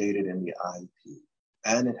be stated in the IEP,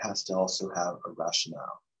 and it has to also have a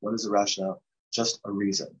rationale. What is a rationale? Just a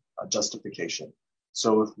reason, a justification.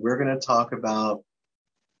 So if we're going to talk about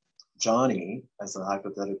Johnny as a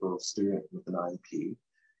hypothetical student with an IEP,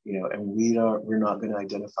 and we're not going to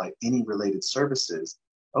identify any related services,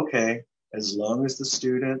 okay, as long as the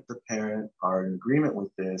student, the parent are in agreement with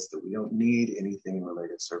this, that we don't need anything in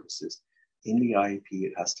related services, in the IEP,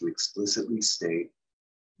 it has to explicitly state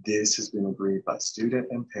this has been agreed by student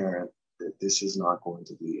and parent that this is not going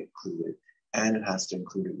to be included, and it has to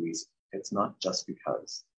include a reason. It's not just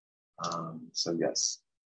because. So yes.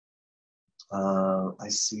 I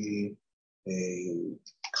see a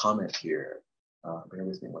comment here. Bear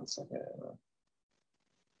with me one second.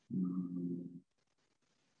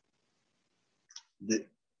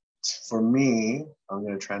 For me, I'm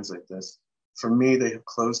going to translate this. For me, they have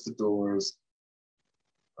closed the doors.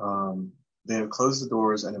 They have closed the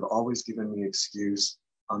doors and have always given me excuse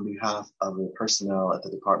on behalf of the personnel at the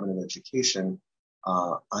Department of Education.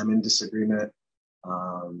 I'm in disagreement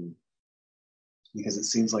because it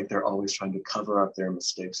seems like they're always trying to cover up their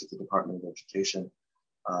mistakes at the Department of Education.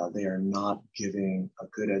 They are not giving a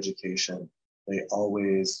good education. They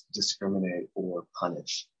always discriminate or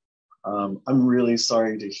punish. I'm really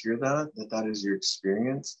sorry to hear that is your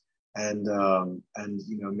experience. And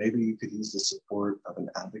maybe you could use the support of an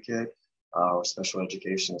advocate or special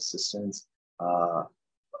education assistance.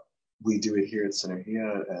 We do it here at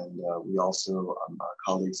Synergia, and we also, our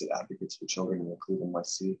colleagues at Advocates for Children in Cleveland,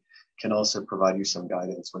 NYC, can also provide you some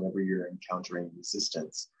guidance whenever you're encountering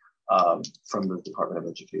resistance from the Department of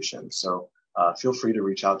Education. So feel free to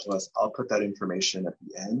reach out to us. I'll put that information at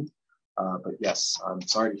the end. But yes, I'm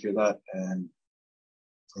sorry to hear that. And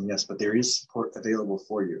yes, but there is support available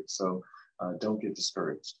for you. So don't get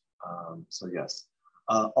discouraged. So yes.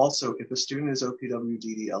 Also, if a student is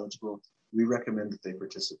OPWDD eligible, we recommend that they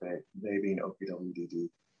participate, they being OPWDD,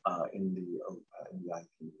 in the IEP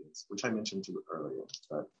meetings, which I mentioned to you earlier,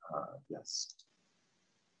 but yes.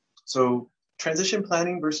 So transition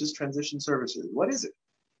planning versus transition services, what is it?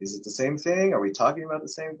 Is it the same thing? Are we talking about the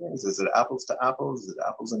same things? Is it apples to apples? Is it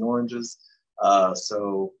apples and oranges?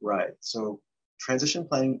 So transition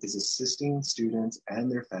planning is assisting students and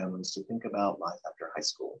their families to think about life after high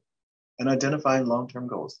school and identifying long-term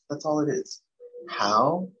goals. That's all it is.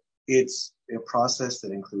 How? It's a process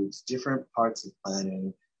that includes different parts of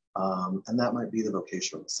planning, and that might be the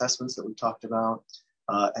vocational assessments that we talked about,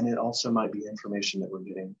 and it also might be information that we're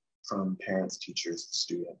getting from parents, teachers, the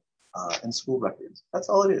student, and school records. That's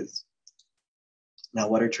all it is. Now,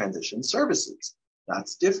 what are transition services?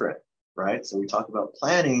 That's different, right? So we talk about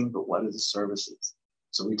planning, but what are the services?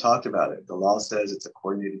 So we talked about it. The law says it's a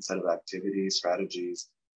coordinated set of activities, strategies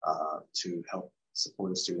to help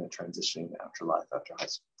support a student transitioning after life after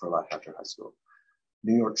high school.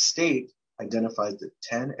 New York State identified that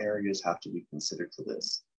 10 areas have to be considered for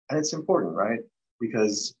this. And it's important, right?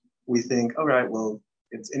 Because we think, all right, well,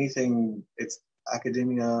 it's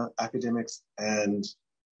academics, and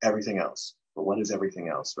everything else. But what is everything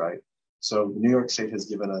else, right? So New York State has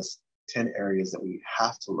given us 10 areas that we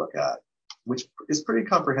have to look at, which is pretty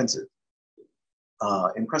comprehensive,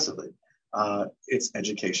 impressively. It's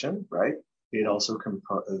education, right? It also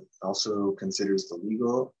considers the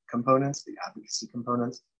legal components, the advocacy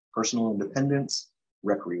components, personal independence,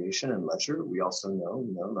 recreation and leisure. We also know,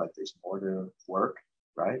 like there's more to work,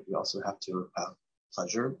 right? We also have to have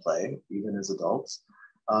pleasure, play, even as adults.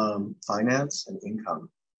 Finance and income,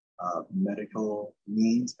 medical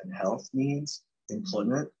needs and health needs,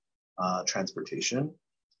 employment, transportation,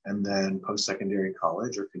 and then post-secondary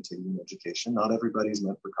college or continuing education. Not everybody's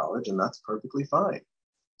meant for college, and that's perfectly fine.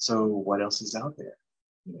 So what else is out there?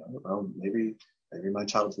 Well, maybe my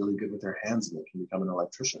child's really good with their hands and they can become an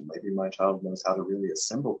electrician. Maybe my child knows how to really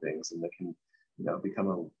assemble things and they can, become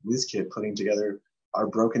a whiz kid putting together our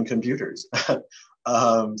broken computers.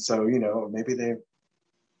 So, maybe they're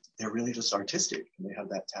really just artistic and they have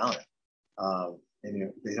that talent.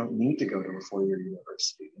 And they don't need to go to a four-year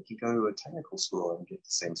university. They can go to a technical school and get the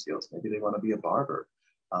same skills. Maybe they want to be a barber,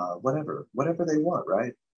 whatever they want,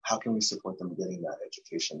 right? how can we support them getting that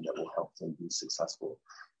education that will help them be successful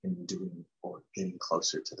in doing or getting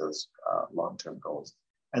closer to those long-term goals?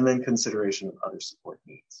 And then consideration of other support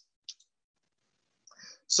needs.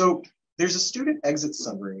 So there's a student exit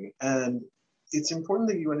summary, and it's important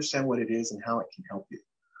that you understand what it is and how it can help you.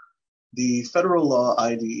 The federal law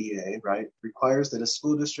IDEA, right, requires that a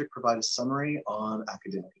school district provide a summary on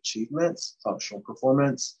academic achievements, functional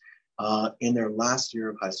performance, in their last year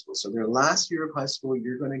of high school. So their last year of high school,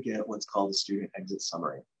 you're going to get what's called a student exit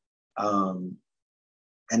summary.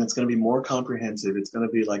 And it's going to be more comprehensive. It's going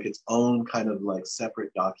to be like its own kind of like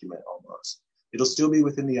separate document almost. It'll still be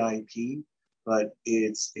within the IEP, but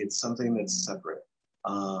it's something that's separate.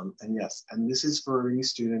 And yes, and this is for any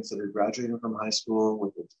students that are graduating from high school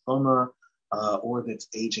with a diploma or that's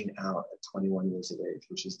aging out at 21 years of age,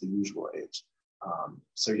 which is the usual age.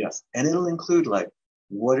 So yes, and it'll include like,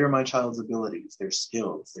 what are my child's abilities, their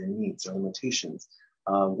skills, their needs, their limitations?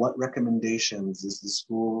 What recommendations is the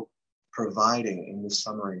school providing in the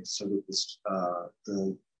summary so that this,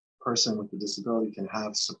 the person with the disability can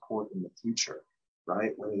have support in the future,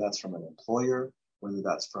 right? Whether that's from an employer, whether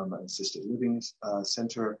that's from an assisted living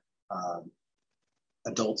center,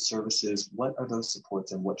 adult services, what are those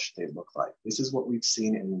supports and what should they look like? This is what we've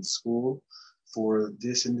seen in school for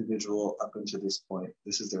this individual up until this point.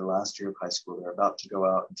 This is their last year of high school. They're about to go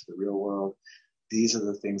out into the real world. These are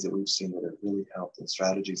the things that we've seen that have really helped, and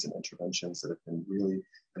strategies and interventions that have been really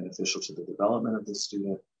beneficial to the development of the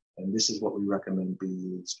student. And this is what we recommend be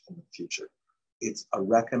used in the future. It's a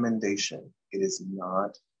recommendation. It is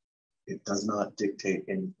not, it does not dictate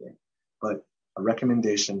anything, but a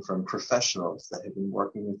recommendation from professionals that have been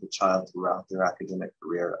working with the child throughout their academic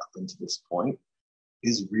career up until this point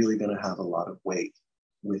is really going to have a lot of weight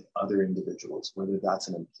with other individuals, whether that's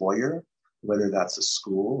an employer, whether that's a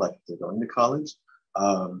school, like if they're going to college,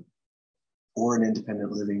 or an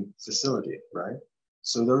independent living facility, right?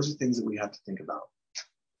 So those are things that we have to think about.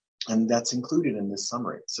 And that's included in this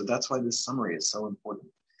summary. So that's why this summary is so important.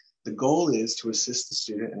 The goal is to assist the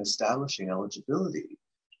student in establishing eligibility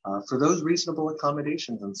for those reasonable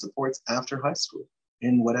accommodations and supports after high school,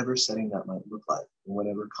 in whatever setting that might look like, in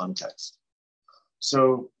whatever context.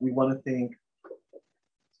 So we want to think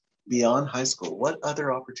beyond high school, what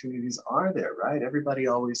other opportunities are there, right? Everybody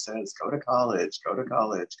always says, go to college, go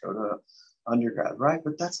to undergrad, right?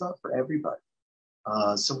 But that's not for everybody.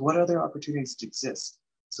 So what other opportunities exist?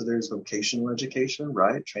 So there's vocational education,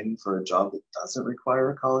 right? Training for a job that doesn't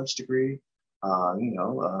require a college degree.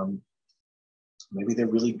 Maybe they're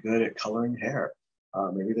really good at coloring hair.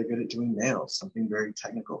 Maybe they're good at doing nails, something very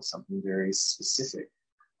technical, something very specific.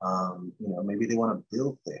 Maybe they want to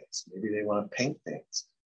build things. Maybe they want to paint things.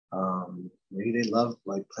 Maybe they love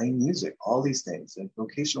like playing music, all these things. And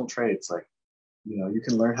vocational trades, like, you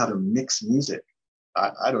can learn how to mix music.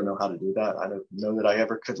 I don't know how to do that. I don't know that I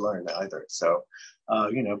ever could learn either. So,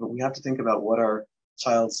 but we have to think about what our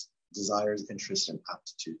child's desires, interests, and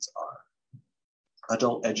aptitudes are.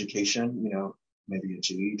 Adult education, maybe a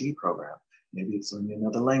GED program. Maybe it's learning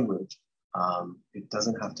another language. It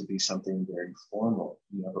doesn't have to be something very formal,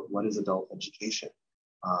 but what is adult education?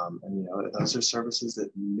 And those are services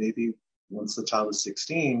that maybe once the child is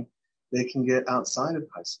 16, they can get outside of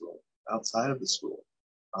high school, outside of the school.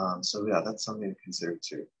 So yeah, that's something to consider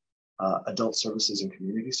too. Adult services and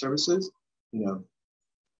community services,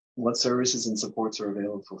 what services and supports are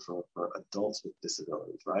available for adults with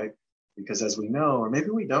disabilities, right? Because as we know, or maybe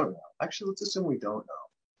we don't know, actually, let's assume we don't know,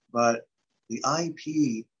 but the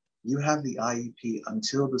IEP, you have the IEP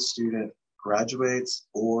until the student graduates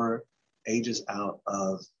or ages out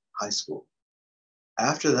of high school.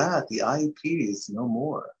 After that, the IEP is no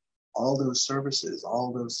more. All those services,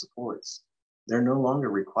 all those supports, they're no longer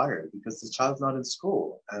required because the child's not in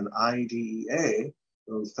school. And IDEA,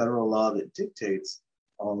 the federal law that dictates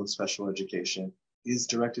all of special education, is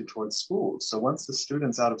directed towards schools. So once the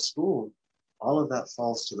student's out of school, all of that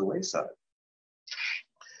falls to the wayside.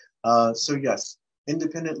 So yes,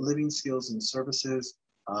 independent living skills and services,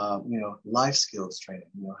 life skills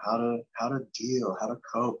training, how to deal, how to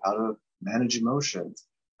cope, how to manage emotions,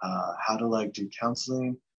 how to do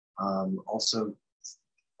counseling, also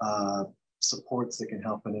supports that can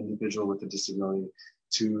help an individual with a disability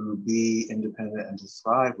to be independent and to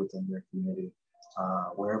thrive within their community,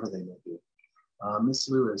 wherever they may be. Ms.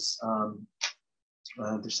 Lewis,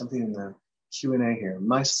 there's something in the Q&A here.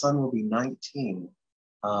 My son will be 19.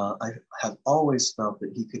 I have always felt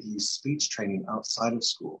that he could use speech training outside of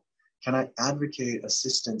school. Can I advocate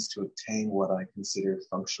assistance to obtain what I consider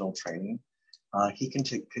functional training? He can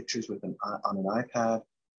take pictures on an iPad,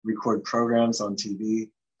 record programs on TV,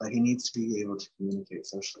 but he needs to be able to communicate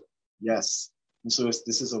socially. Yes, And so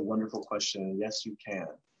this is a wonderful question. Yes, you can.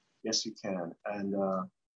 Yes, you can. And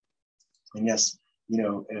yes,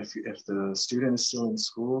 if the student is still in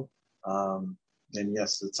school, then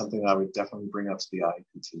yes, it's something I would definitely bring up to the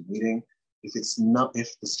IPT meeting. If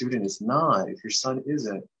the student is not, if your son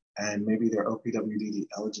isn't, and maybe they're OPWDD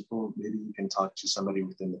eligible, maybe you can talk to somebody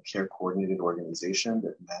within the care coordinated organization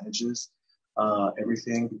that manages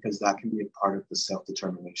everything, because that can be a part of the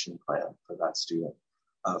self-determination plan for that student,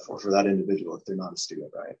 for that individual if they're not a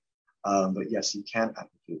student, right? But yes, you can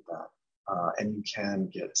advocate that, and you can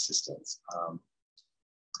get assistance.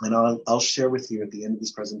 And I'll share with you at the end of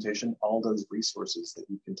this presentation all those resources that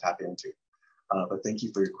you can tap into. But thank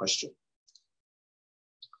you for your question.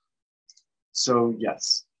 So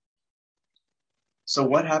yes. So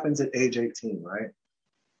what happens at age 18, right?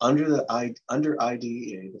 Under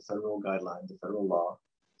IDEA, the federal guideline, the federal law,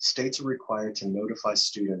 states are required to notify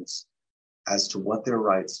students as to what their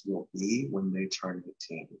rights will be when they turn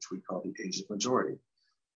 18, which we call the age of majority.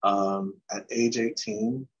 At age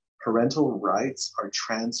 18, parental rights are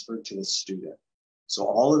transferred to the student. So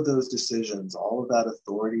all of those decisions, all of that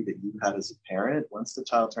authority that you had as a parent, once the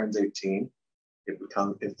child turns 18,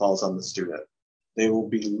 it falls on the student. They will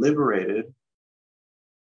be liberated.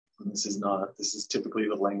 And this is typically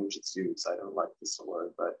the language that's used. I don't like this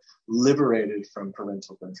word, but liberated from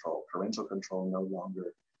parental control. Parental control no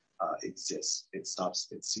longer exists. It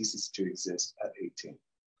ceases to exist at 18.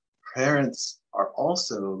 Parents are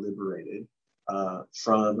also liberated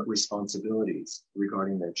from responsibilities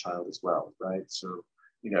regarding their child as well, right? So,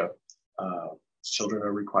 children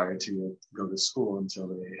are required to go to school until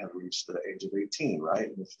they have reached the age of 18, right?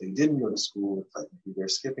 And if they didn't go to school, if maybe they're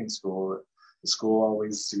skipping school, the school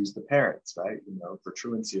always sues the parents, right? For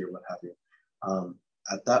truancy or what have you.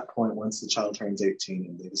 At that point, once the child turns 18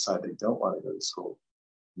 and they decide they don't want to go to school,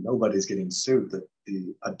 nobody's getting sued.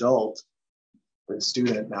 The adult, the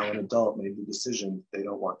student, now an adult, made the decision they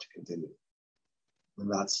don't want to continue.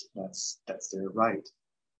 And that's their right.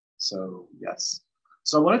 So yes.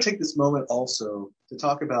 So I want to take this moment also to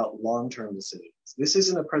talk about long-term decisions. This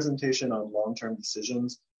isn't a presentation on long-term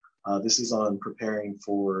decisions. This is on preparing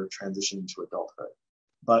for transition to adulthood.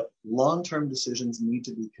 But long-term decisions need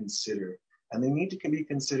to be considered, and they need to be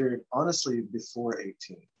considered honestly before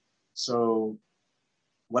 18. So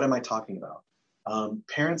what am I talking about?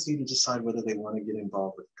 Parents need to decide whether they want to get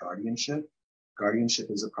involved with guardianship. Guardianship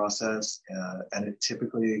is a process, and it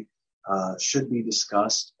typically should be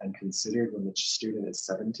discussed and considered when the student is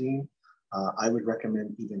 17. I would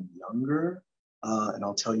recommend even younger, and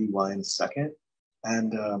I'll tell you why in a second.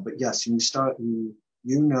 But yes, you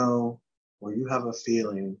have a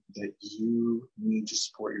feeling that you need to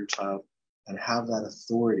support your child and have that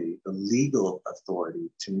authority, the legal authority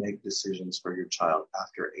to make decisions for your child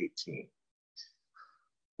after 18.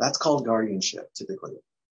 That's called guardianship typically.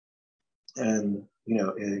 And,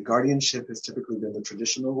 guardianship has typically been the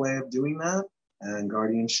traditional way of doing that. And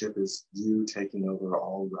guardianship is you taking over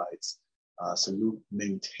all rights. So you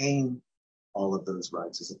maintain all of those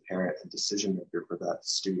rights as a parent and decision maker for that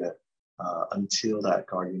student until that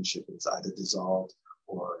guardianship is either dissolved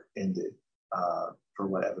or ended for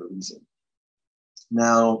whatever reason.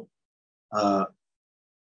 Now,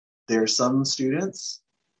 there are some students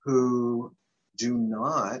who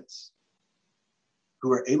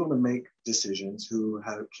are able to make decisions,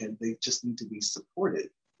 they just need to be supported,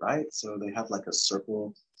 right? So they have like a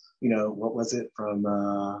circle, what was it from,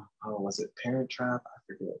 was it Parent Trap? I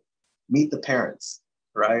forget. Meet the Parents,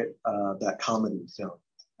 right? That comedy film.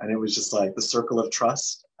 And it was just like the circle of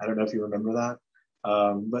trust. I don't know if you remember that.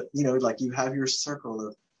 But, like you have your circle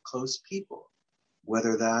of close people,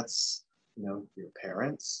 whether that's, your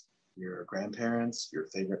parents, your grandparents, your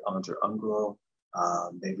favorite aunt or uncle,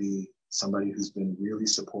 maybe somebody who's been really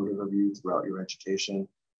supportive of you throughout your education.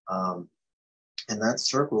 And that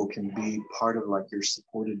circle can be part of like your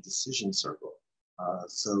supported decision circle.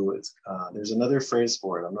 So there's another phrase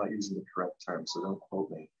for it. I'm not using the correct term, so don't quote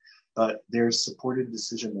me. But there's supported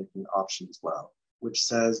decision-making option as well, which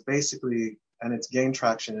says basically, and it's gained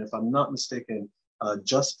traction, if I'm not mistaken,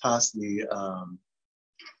 just passed the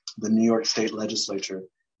New York State Legislature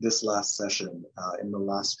this last session in the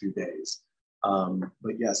last few days.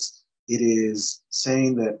 But yes, it is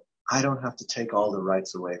saying that I don't have to take all the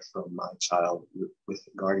rights away from my child with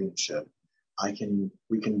guardianship.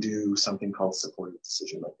 We can do something called supported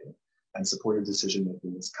decision making. And supported decision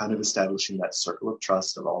making is kind of establishing that circle of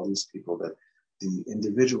trust of all these people that the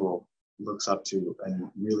individual looks up to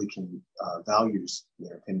and really can values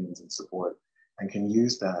their opinions and support, and can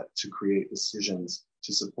use that to create decisions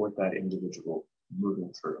to support that individual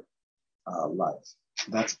moving through life.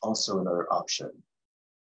 That's also another option.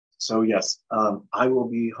 So yes, I will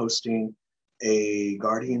be hosting a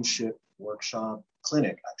guardianship workshop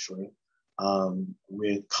clinic, actually,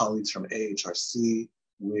 with colleagues from AHRC,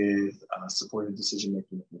 with supported decision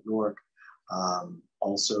making in New York,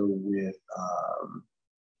 also with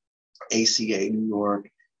ACA New York,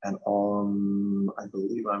 and I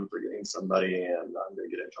believe I'm forgetting somebody, and I'm going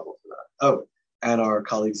to get in trouble for that. Oh, and our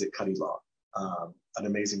colleagues at Cuddy Law, an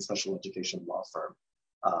amazing special education law firm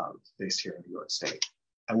based here in New York State.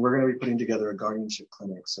 And we're going to be putting together a guardianship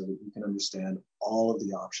clinic so that we can understand all of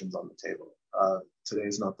the options on the table. Today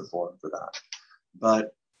is not the forum for that.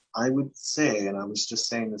 But I would say, and I was just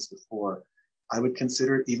saying this before, I would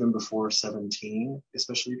consider it even before 17,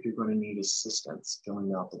 especially if you're going to need assistance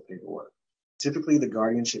filling out the paperwork. Typically, the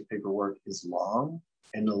guardianship paperwork is long,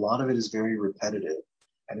 and a lot of it is very repetitive.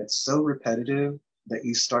 And it's so repetitive that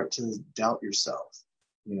you start to doubt yourself.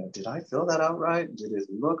 You know, did I fill that out right? Did it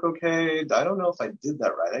look okay? I don't know if I did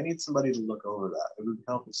that right. I need somebody to look over that. It would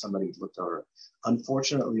help if somebody looked over it.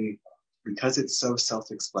 Unfortunately, because it's so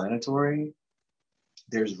self-explanatory,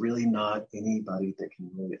 there's really not anybody that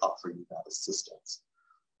can really offer you that assistance.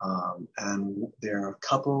 And there are a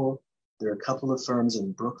couple of firms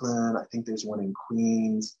in Brooklyn. I think there's one in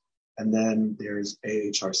Queens, and then there's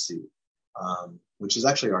AHRC, which is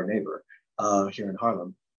actually our neighbor here in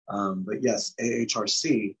Harlem. But yes,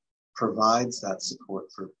 AHRC provides that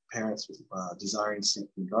support for parents with desiring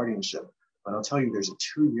seeking guardianship. But I'll tell you, there's a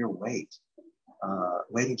 2-year waiting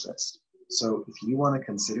list. So if you want to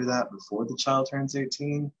consider that before the child turns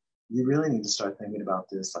 18, you really need to start thinking about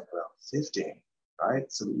this like around 15, right?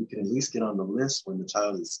 So that you can at least get on the list when the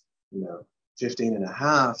child is, 15 and a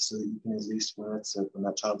half, so that you can at least, when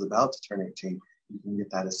that child's about to turn 18, you can get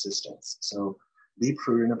that assistance. So be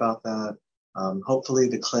prudent about that. Hopefully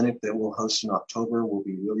the clinic that we'll host in October will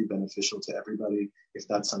be really beneficial to everybody if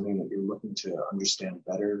that's something that you're looking to understand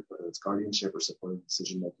better, whether it's guardianship or supported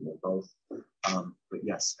decision-making or both. But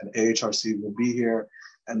yes, an AHRC will be here,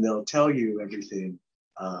 and they'll tell you everything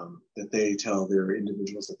that they tell their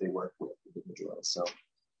individuals that they work with individually. So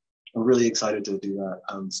I'm really excited to do that.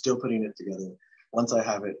 I'm still putting it together. Once I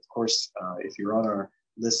have it, of course, if you're on our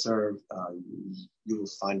listserv, you will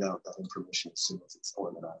find out that information as soon as it's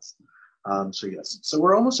organized. So yes, so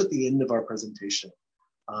we're almost at the end of our presentation,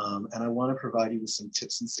 and I want to provide you with some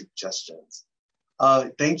tips and suggestions.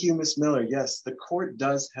 Thank you, Ms. Miller. Yes, the court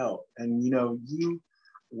does help, and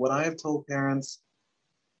what I have told parents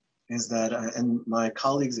is that, and my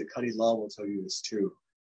colleagues at Cuddy Law will tell you this too.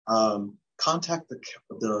 Contact the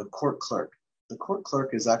court clerk. The court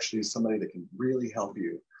clerk is actually somebody that can really help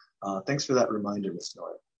you. Thanks for that reminder, Ms.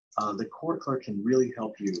 Miller. The court clerk can really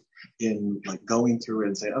help you in like going through it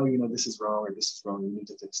and say, oh, this is wrong, or this is wrong. You need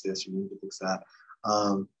to fix this, or you need to fix that.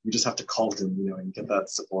 You just have to call them, and get that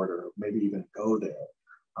support, or maybe even go there.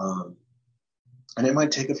 And it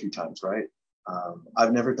might take a few times, right?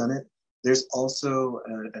 I've never done it. There's also,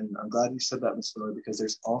 and I'm glad you said that, Ms. Miller, because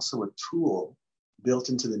there's also a tool built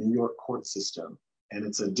into the New York court system, and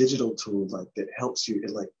it's a digital tool that helps you.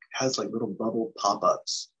 It has little bubble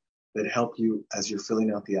pop-ups that help you as you're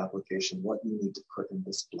filling out the application, what you need to put in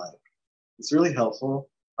this blank. It's really helpful.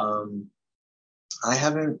 I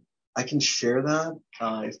can share that.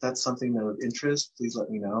 If that's something of interest, please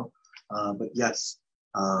let me know. But yes,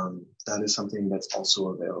 that is something that's also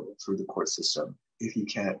available through the court system if you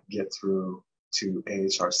can't get through to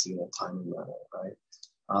AHRC in a timely manner, right?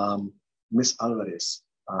 Ms. Alvarez,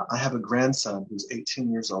 I have a grandson who's 18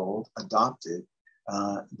 years old, adopted,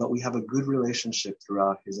 but we have a good relationship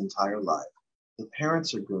throughout his entire life. The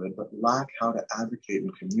parents are good, but lack how to advocate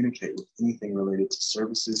and communicate with anything related to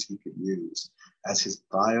services he could use. As his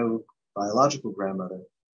biological grandmother,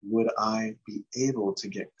 would I be able to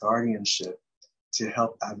get guardianship to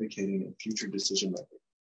help advocating in future decision making?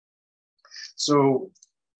 So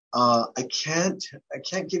I can't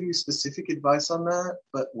give you specific advice on that,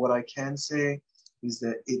 but what I can say is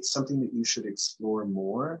that it's something that you should explore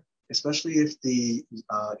more, especially if the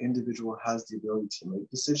individual has the ability to make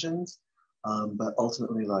decisions. But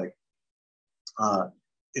ultimately,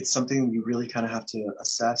 it's something you really kind of have to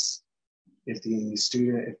assess if the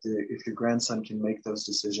student, if your grandson can make those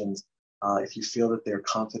decisions, if you feel that they're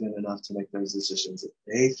confident enough to make those decisions, if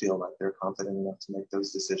they feel like they're confident enough to make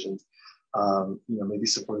those decisions, maybe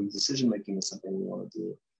supporting decision making is something you want to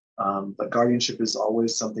do. But guardianship is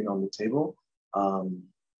always something on the table.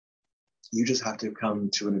 You just have to come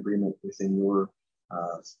to an agreement within your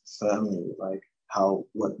family,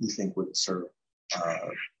 what you think would serve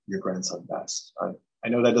your grandson best. I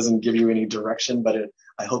know that doesn't give you any direction, but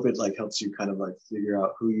I hope it helps you kind of figure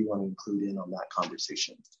out who you want to include in on that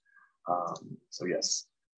conversation. So yes.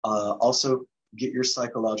 Also, get your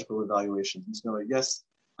psychological evaluations. You know, yes,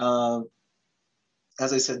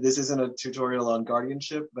 as I said, this isn't a tutorial on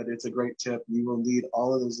guardianship, but it's a great tip. You will need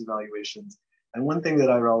all of those evaluations. And one thing that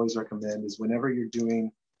I would always recommend is whenever you're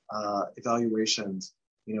doing evaluations,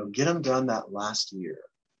 you know, get them done that last year.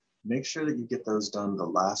 Make sure that you get those done the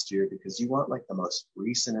last year, because you want like the most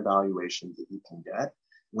recent evaluations that you can get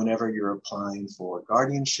whenever you're applying for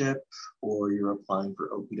guardianship or you're applying for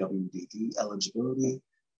OPWDD eligibility.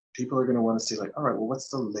 People are going to want to see like, all right, well, what's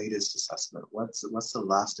the latest assessment? What's the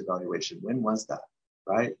last evaluation? When was that,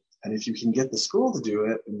 right? And if you can get the school to do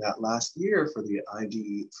it in that last year for the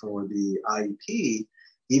IEP,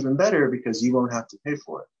 even better, because you won't have to pay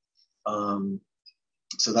for it.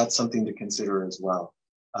 So that's something to consider as well.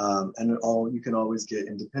 And you can always get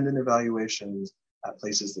independent evaluations at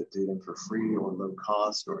places that do them for free or low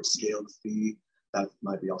cost or a scaled fee. That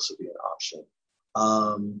might also be an option.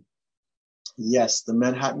 Yes, the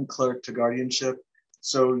Manhattan clerk to guardianship.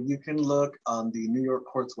 So you can look on the New York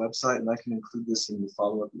court's website, and I can include this in the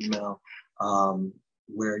follow-up email,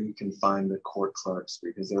 where you can find the court clerks,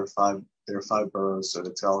 because there are five boroughs, so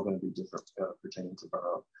it's all going to be different pertaining to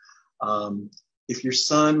borough. If your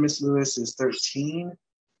son, Miss Lewis, is 13,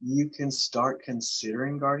 you can start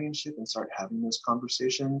considering guardianship and start having those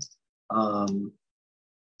conversations. And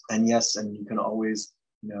yes, and you can always,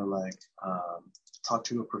 talk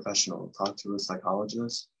to a professional, talk to a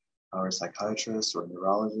psychologist or a psychiatrist or a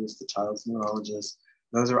neurologist, the child's neurologist.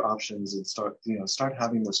 Those are options, and start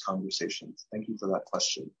having those conversations. Thank you for that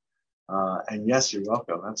question. And yes, you're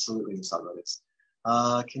welcome. Absolutely, Ms. Alvarez.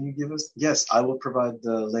 Can you give us? Yes, I will provide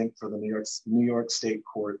the link for the New York State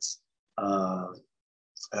Courts.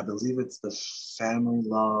 I believe it's the family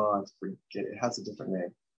law. I forget, it has a different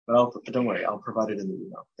name, but don't worry, I'll provide it in the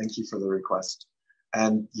email. Thank you for the request.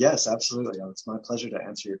 And yes, absolutely. It's my pleasure to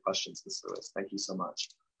answer your questions, Ms. Lewis. Thank you so much.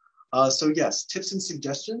 So yes, tips and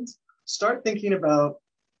suggestions. Start thinking about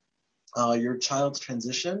your child's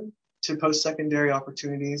transition to post-secondary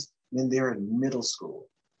opportunities when they're in middle school.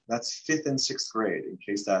 That's 5th and 6th grade, in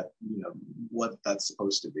case that, what that's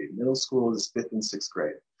supposed to be. Middle school is 5th and 6th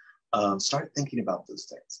grade. Start thinking about those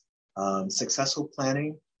things. Successful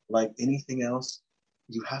planning, like anything else,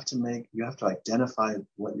 you have to identify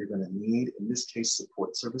what you're going to need. In this case,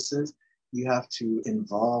 support services. You have to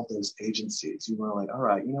involve those agencies. You want to all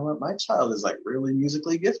right, you know what? My child is really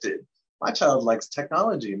musically gifted. My child likes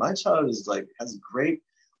technology. My child is has great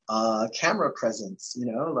camera presence.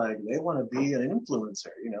 They want to be an influencer.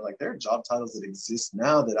 There are job titles that exist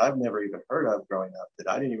now that I've never even heard of growing up, that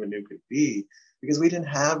I didn't even know could be, because we didn't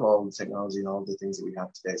have all the technology and all the things that we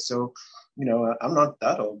have today. So, I'm not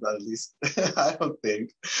that old, but at least I don't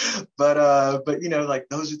think. But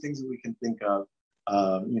those are things that we can think of,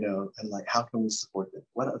 and how can we support them?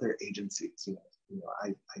 What other agencies?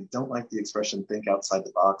 I don't like the expression "think outside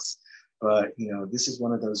the box," but this is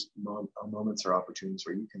one of those moments or opportunities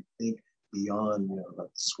where you can think beyond,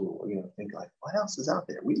 school. Think what else is out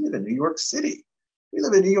there? We live in New York City. We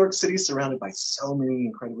live in New York City, surrounded by so many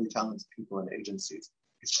incredibly talented people and agencies.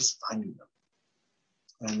 It's just finding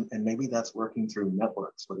them. And maybe that's working through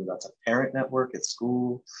networks, whether that's a parent network at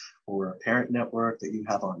school or a parent network that you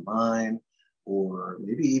have online, or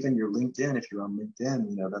maybe even your LinkedIn. If you're on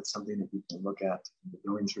LinkedIn, that's something that you can look at,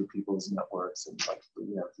 going through people's networks and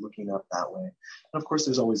looking up that way. And of course,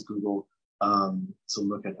 there's always Google to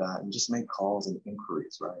look at that, and just make calls and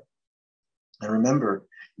inquiries, right? And remember,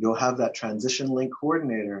 you'll have that transition link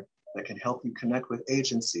coordinator that can help you connect with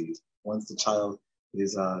agencies once the child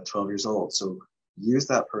is 12 years old. So use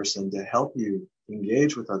that person to help you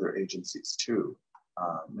engage with other agencies too.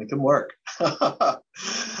 Make them work.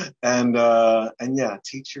 And yeah,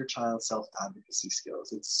 teach your child self-advocacy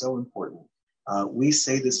skills. It's so important. We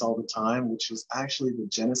say this all the time, which was actually the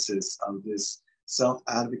genesis of this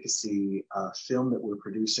self-advocacy film that we're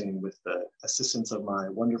producing with the assistance of my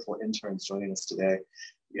wonderful interns joining us today.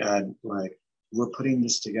 We're putting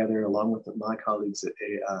this together along with my colleagues at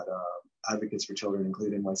Advocates for Children,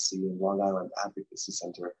 including NYC and Long Island Advocacy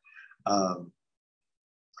Center.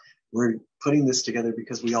 We're putting this together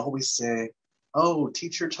because we always say, oh,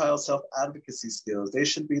 teach your child self-advocacy skills. They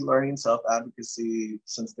should be learning self-advocacy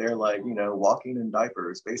since they're walking in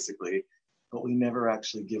diapers, basically. But we never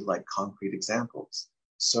actually give concrete examples.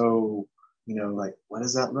 So, what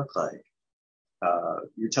does that look like?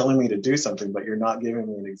 You're telling me to do something, but you're not giving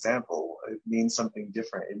me an example. It means something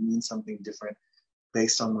different. It means something different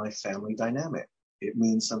based on my family dynamic. It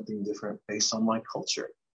means something different based on my culture.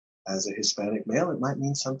 As a Hispanic male, it might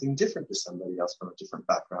mean something different to somebody else from a different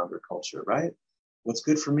background or culture, right? What's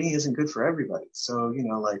good for me isn't good for everybody. So,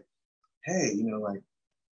 hey,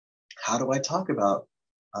 how do I talk about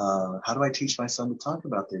How do I teach my son to talk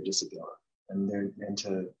about their disability and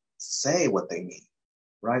to say what they need,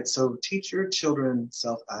 right? So teach your children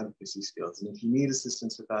self-advocacy skills. And if you need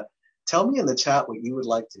assistance with that, tell me in the chat what you would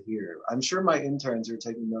like to hear. I'm sure my interns who are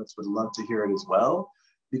taking notes would love to hear it as well,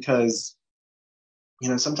 because,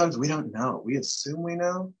 sometimes we don't know. We assume we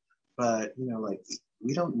know, but,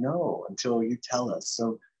 we don't know until you tell us.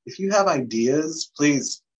 So if you have ideas,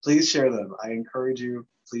 please share them. I encourage you,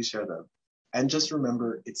 please share them. And just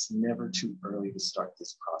remember, it's never too early to start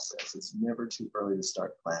this process. It's never too early to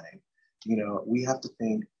start planning. We have to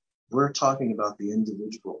think, we're talking about the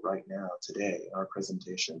individual right now, today, in our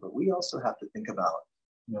presentation, but we also have to think about,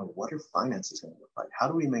 what are finances going to look like? How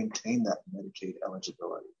do we maintain that Medicaid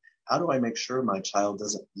eligibility? How do I make sure my child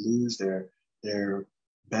doesn't lose their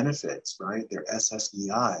benefits, right? Their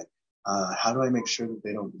SSEI. How do I make sure that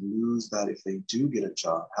they don't lose that if they do get a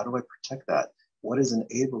job? How do I protect that? What is an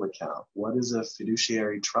ABLE account? What is a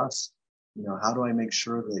fiduciary trust? How do I make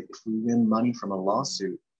sure that if we win money from a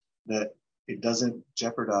lawsuit, that it doesn't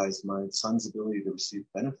jeopardize my son's ability to receive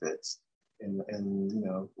benefits and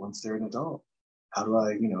once they're an adult? How do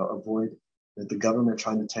I, avoid the government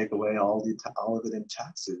trying to take away all of it in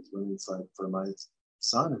taxes when it's like for my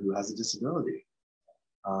son who has a disability?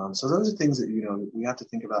 So those are things that, we have to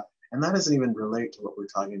think about. And that doesn't even relate to what we're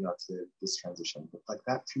talking about today, this transition. But like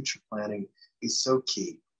that future planning is so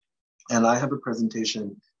key. And I have a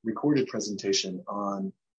recorded presentation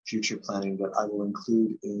on future planning that I will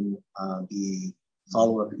include in the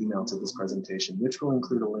follow-up email to this presentation, which will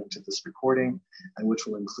include a link to this recording and which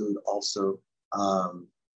will include also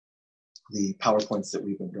the PowerPoints that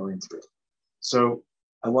we've been going through. So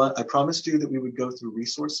I promised you that we would go through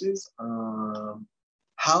resources.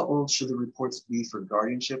 How old should the reports be for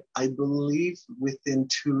guardianship? I believe within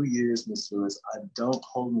 2 years, Ms. Lewis. Don't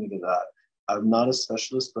hold me to that. I'm not a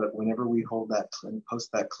specialist, but whenever we post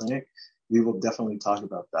that clinic, we will definitely talk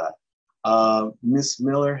about that. Ms.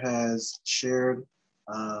 Miller has shared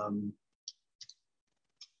the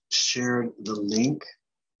link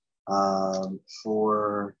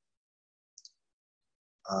for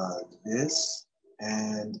this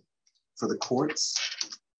and for the courts.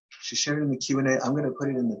 She shared it in the Q&A. I'm going to put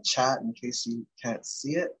it in the chat in case you can't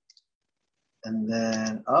see it. And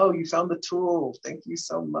then, oh, you found the tool. Thank you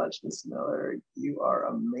so much, Ms. Miller. You are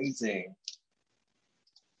amazing.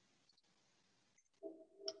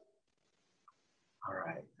 All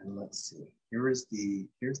right, and let's see. Here's the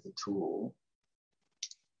tool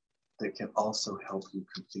that can also help you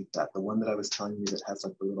complete that. The one that I was telling you that has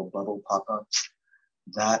like the little bubble pop-up,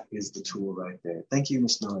 that is the tool right there. Thank you,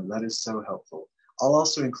 Ms. Miller. That is so helpful. I'll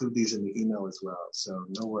also include these in the email as well, so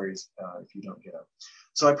no worries if you don't get them.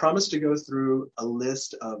 So I promised to go through a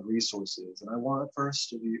list of resources, and I want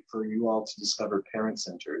first for you all to discover parent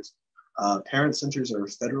centers. Parent centers are a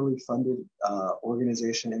federally funded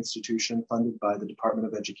organization, institution funded by the Department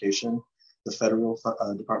of Education, the federal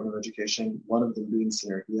Department of Education, one of them being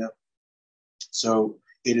Synergia. So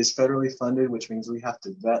it is federally funded, which means we have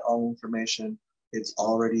to vet all information. It's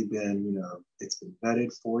already been, it's been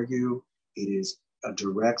vetted for you. It is a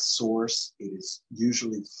direct source. It is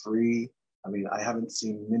usually free. I mean, I haven't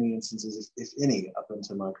seen many instances, if any, up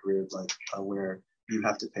into my career, like where you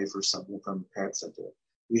have to pay for something from a parent center.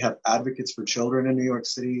 We have advocates for children in New York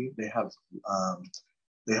City. They have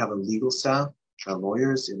a legal staff,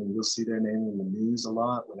 lawyers, and you'll see their name in the news a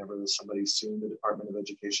lot whenever there's somebody suing the Department of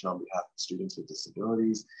Education on behalf of students with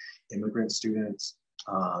disabilities, immigrant students.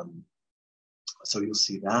 So you'll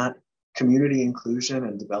see that. Community Inclusion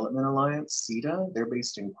and Development Alliance, CEDA, they're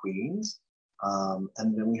based in Queens.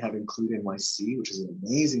 And then we have Include NYC, which is an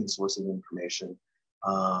amazing source of information.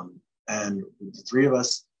 And the three of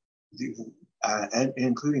us, and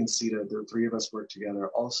including CEDA, the three of us work together.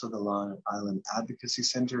 Also the Long Island Advocacy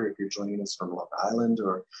Center, if you're joining us from Long Island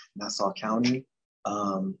or Nassau County.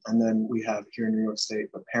 And then we have here in New York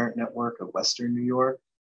State, the Parent Network of Western New York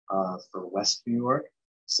for West New York.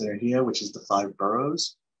 Synergia, which is the 5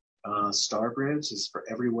 boroughs. Starbridge is for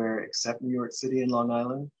everywhere except New York City and Long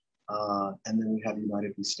Island. And then we have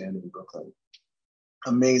United We Stand in Brooklyn.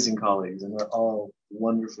 Amazing colleagues, and they're all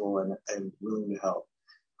wonderful and willing to help.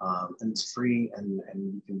 And it's free, and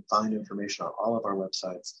you can find information on all of our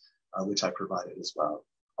websites, which I provided as well.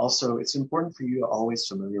 Also, it's important for you to always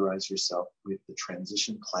familiarize yourself with the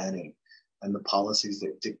transition planning and the policies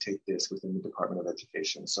that dictate this within the Department of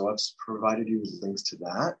Education. So I've provided you with links to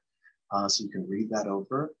that, so you can read that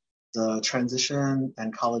over. The Transition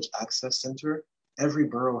and College Access Center, every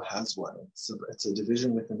borough has one. It's a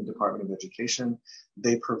division within the Department of Education.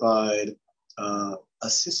 They provide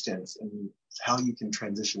assistance in how you can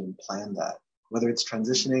transition and plan that, whether it's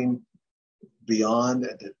transitioning beyond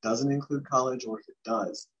that doesn't include college, or if it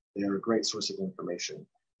does, they are a great source of information.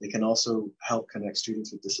 They can also help connect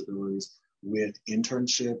students with disabilities with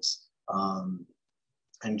internships,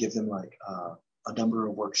 and give them like a number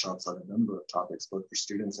of workshops on a number of topics, both for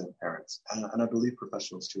students and parents, and I believe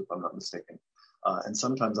professionals too, if I'm not mistaken. And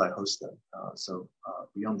sometimes I host them, so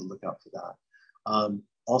be on the lookout for that.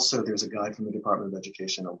 Also, there's a guide from the Department of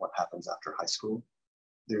Education on what happens after high school.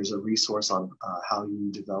 There's a resource on how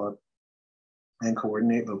you develop and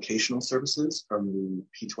coordinate vocational services from the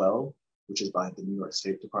P12, which is by the New York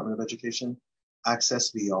State Department of Education.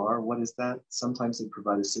 Access VR, what is that? Sometimes they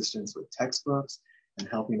provide assistance with textbooks and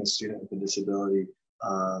helping a student with a disability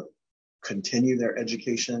continue their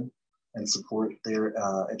education and support their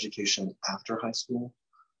education after high school.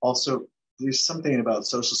 Also, there's something about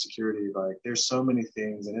Social Security, like there's so many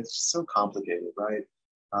things and it's so complicated, right?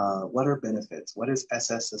 What are benefits? What is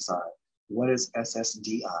SSSI? What is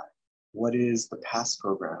SSDI? What is the PASS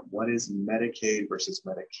program? What is Medicaid versus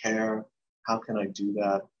Medicare? How can I do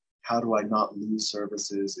that? How do I not lose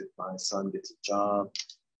services if my son gets a job?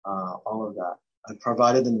 All of that. I've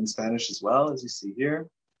provided them in Spanish as well, as you see here.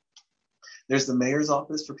 There's the mayor's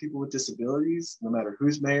office for people with disabilities. No matter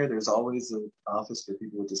who's mayor, there's always an office for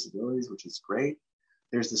people with disabilities, which is great.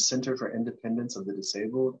 There's the Center for Independence of the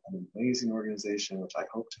Disabled, an amazing organization, which I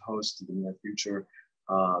hope to host in the near future,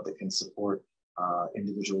 that can support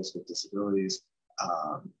individuals with disabilities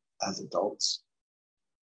as adults.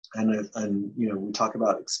 And you know, we talk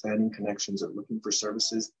about expanding connections or looking for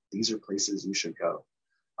services. These are places you should go,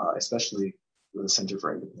 especially the Center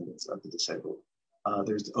for Independence of the Disabled.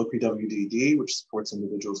 There's the OPWDD, which supports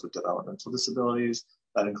individuals with developmental disabilities.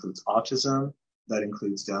 That includes autism. That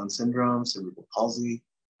includes Down syndrome, cerebral palsy.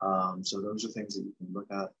 So those are things that you can look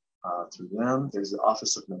at through them. There's the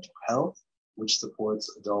Office of Mental Health, which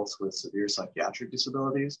supports adults with severe psychiatric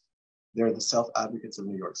disabilities. They're the Self-Advocates of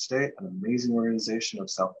New York State, an amazing organization of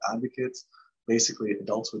self-advocates, basically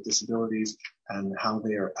adults with disabilities, and how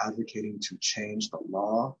they are advocating to change the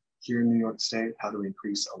law here in New York State, how to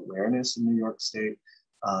increase awareness in New York State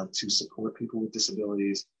to support people with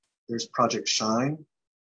disabilities. There's Project Shine.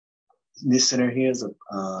 This center here is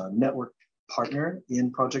a network partner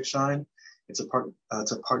in Project Shine. It's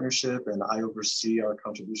a partnership, and I oversee our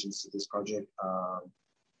contributions to this project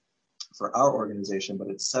for our organization, but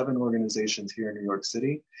it's 7 organizations here in New York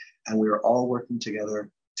City, and we are all working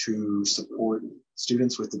together to support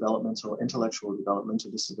students with intellectual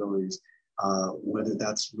developmental disabilities, whether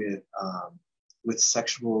that's with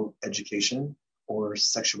sexual education or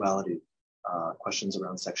sexuality, questions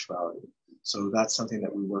around sexuality. So that's something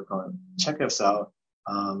that we work on. Check us out.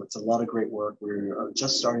 It's a lot of great work. We're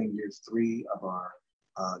just starting year 3 of our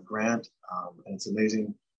grant, and it's an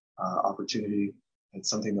amazing opportunity. It's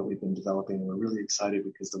something that we've been developing, and we're really excited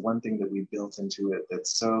because the one thing that we built into it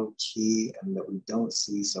that's so key and that we don't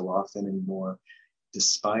see so often anymore,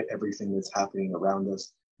 despite everything that's happening around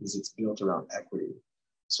us, is it's built around equity.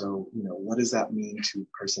 So, you know, what does that mean to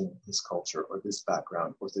a person of this culture or this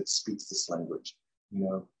background or that speaks this language? You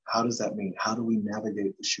know, how does that mean? How do we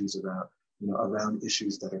navigate issues around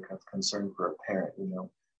issues that are of concern for a parent? You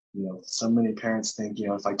know, so many parents think, you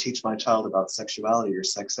know, if I teach my child about sexuality or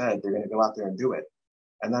sex ed, they're going to go out there and do it.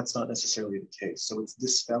 And that's not necessarily the case. So it's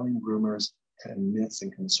dispelling rumors and myths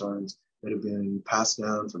and concerns that have been passed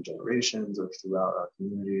down from generations or throughout our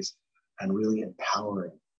communities, and really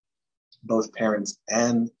empowering both parents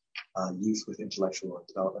and youth with intellectual and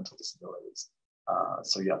developmental disabilities.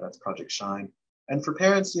 So yeah, that's Project Shine. And for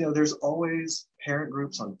parents, you know, there's always parent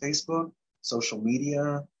groups on Facebook, social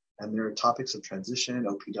media, and there are topics of transition,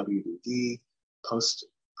 OPWDD,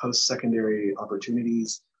 post-secondary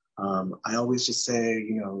opportunities. I always just say,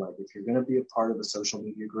 you know, like if you're going to be a part of a social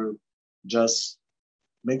media group, just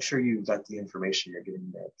make sure you vet the information you're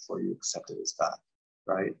getting there before you accept it as fact,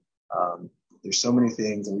 right? There's so many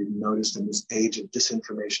things, and we've noticed in this age of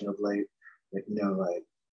disinformation of late that, you know, like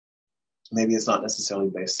maybe it's not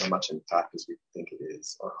necessarily based so much in fact as we think it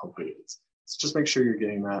is or hope it is. So just make sure you're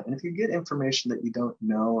getting that. And if you get information that you don't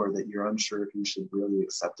know or that you're unsure if you should really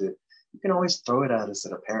accept it, you can always throw it at us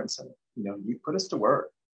at a parent center. You know, you put us to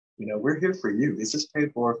work. You know, we're here for you. This is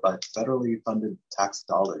paid for by federally funded tax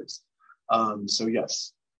dollars. So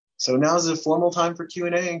yes. So now is a formal time for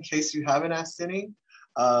Q&A in case you haven't asked any.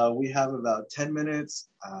 We have about 10 minutes.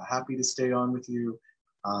 Happy to stay on with you.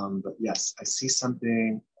 But yes, I see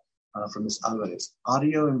something from Ms. Alvarez.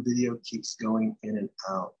 Audio and video keeps going in and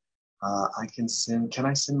out. Can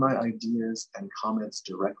I send my ideas and comments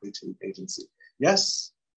directly to the agency?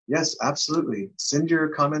 Yes, absolutely. Send your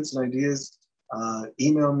comments and ideas.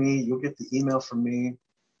 Email me. You'll get the email from me.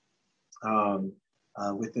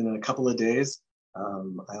 within a couple of days.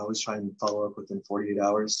 I always try and follow up within 48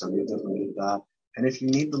 hours, so you'll definitely get that. And if you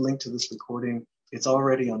need the link to this recording, it's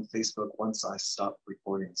already on Facebook once I stop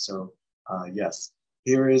recording. So yes,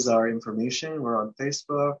 here is our information. We're on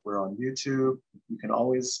Facebook, we're on YouTube. You can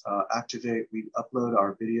always activate, we upload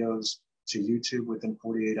our videos to YouTube within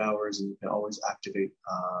 48 hours, and you can always activate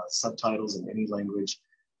subtitles in any language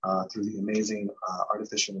through the amazing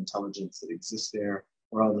artificial intelligence that exists there.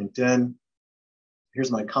 We're on LinkedIn.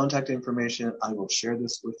 Here's my contact information. I will share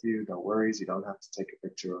this with you. No worries, you don't have to take a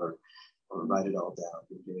picture or write it all down.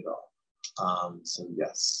 You'll get it all. So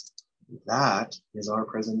yes, that is our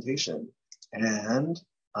presentation. And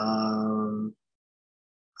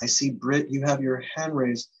I see, Britt, you have your hand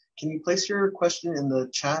raised. Can you place your question in the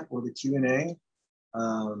chat or the Q&A?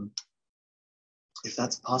 If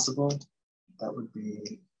that's possible, that would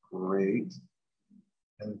be great.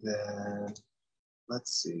 And then,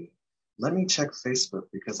 let's see. Let me check Facebook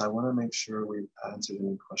because I want to make sure we've answered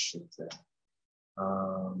any questions there.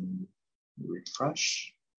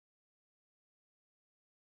 Refresh.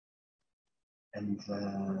 And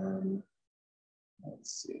then,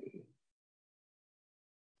 let's see.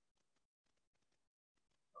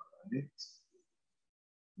 All right.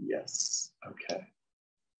 Yes, okay.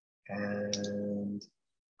 And,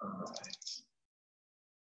 all right.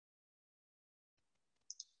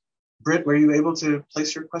 Britt, were you able to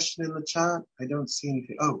place your question in the chat? I don't see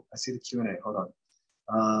anything. Oh, I see the Q&A. Hold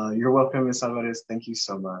on. You're welcome, Ms. Alvarez. Thank you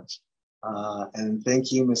so much. And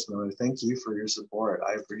thank you, Ms. Miller. Thank you for your support.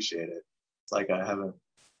 I appreciate it. It's like I have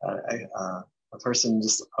a person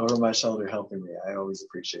just over my shoulder helping me. I always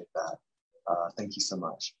appreciate that. Thank you so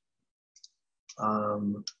much.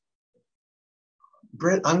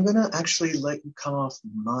 Britt, I'm going to actually let you come off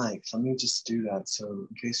mic. Let me just do that. So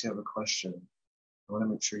in case you have a question, I want to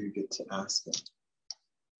make sure you get to ask it.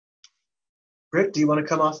 Britt, do you want to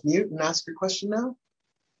come off mute and ask your question now?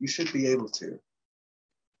 You should be able to.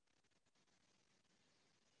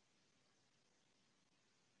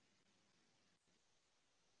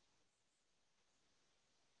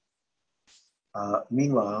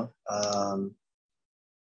 Meanwhile,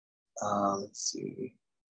 let's see.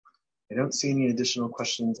 I don't see any additional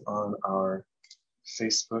questions on our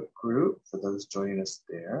Facebook group for those joining us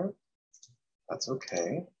there. That's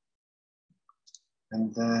okay.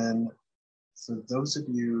 And then, for those of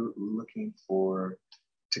you looking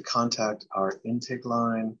to contact our intake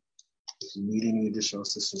line, if you need any additional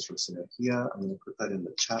assistance from Sinergia, I'm going to put that in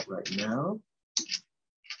the chat right now.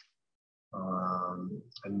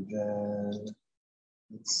 And then,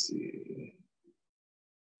 let's see.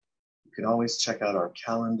 You can always check out our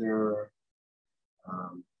calendar.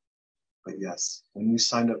 But yes, when you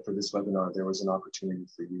signed up for this webinar, there was an opportunity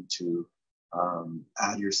for you to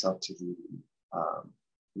add yourself to the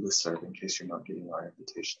listserv in case you're not getting our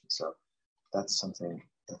invitation. So that's something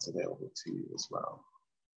that's available to you as well.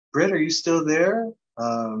 Britt, are you still there?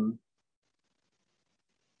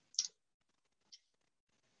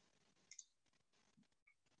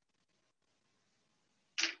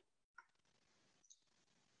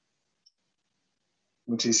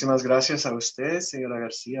 Muchísimas gracias a usted, señora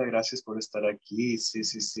García. Gracias por estar aquí. Sí,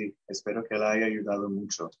 sí, sí. Espero que la haya ayudado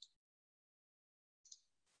mucho.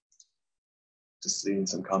 Just seeing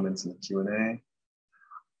some comments in the Q&A.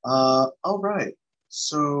 All right.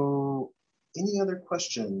 So, any other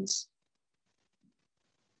questions?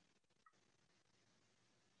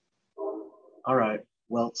 All right.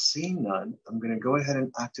 Well, seeing none, I'm going to go ahead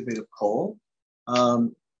and activate a poll.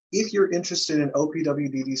 If you're interested in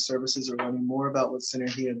OPWDD services or learning more about what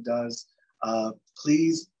Sinergia does,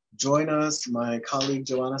 please join us. My colleague,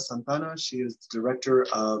 Joanna Santana, she is the Director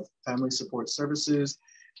of Family Support Services,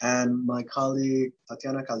 and my colleague,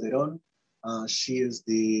 Tatiana Calderon, she is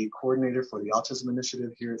the coordinator for the Autism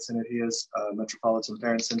Initiative here at Sinergia's Metropolitan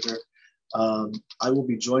Parent Center. I will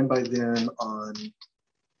be joined by them on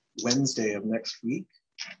Wednesday of next week,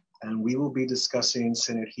 and we will be discussing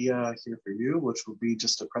Sinergia Here for You, which will be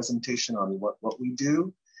just a presentation on what we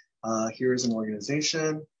do here as an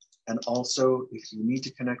organization, and also if you need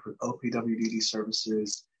to connect with OPWDD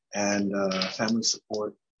services and family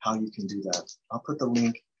support, how you can do that. I'll put the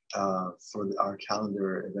link for our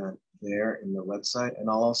calendar event there in the website, and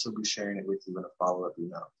I'll also be sharing it with you in a follow-up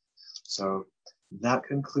email. So that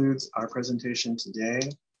concludes our presentation today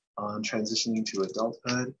on transitioning to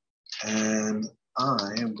adulthood, and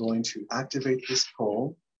I am going to activate this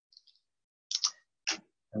poll,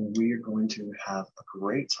 and we are going to have a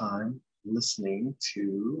great time listening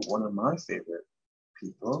to one of my favorite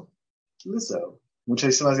people, Lizzo.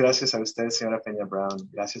 Muchísimas gracias a usted, señora Peña Brown.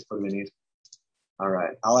 Gracias por venir. All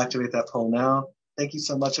right, I'll activate that poll now. Thank you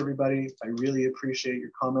so much, everybody. I really appreciate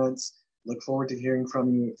your comments. Look forward to hearing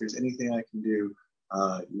from you. If there's anything I can do,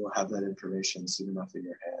 you'll have that information soon enough in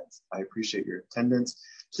your hands. I appreciate your attendance.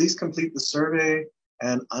 Please complete the survey,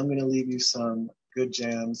 and I'm going to leave you some good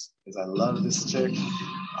jams because I love this chick.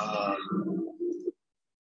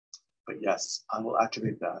 But yes, I will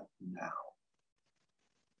activate that now.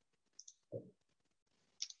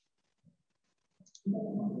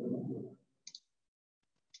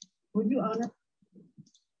 Would you honor?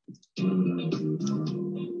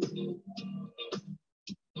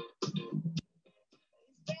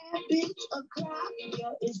 That bitch a clock,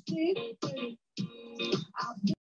 yeah, it's big.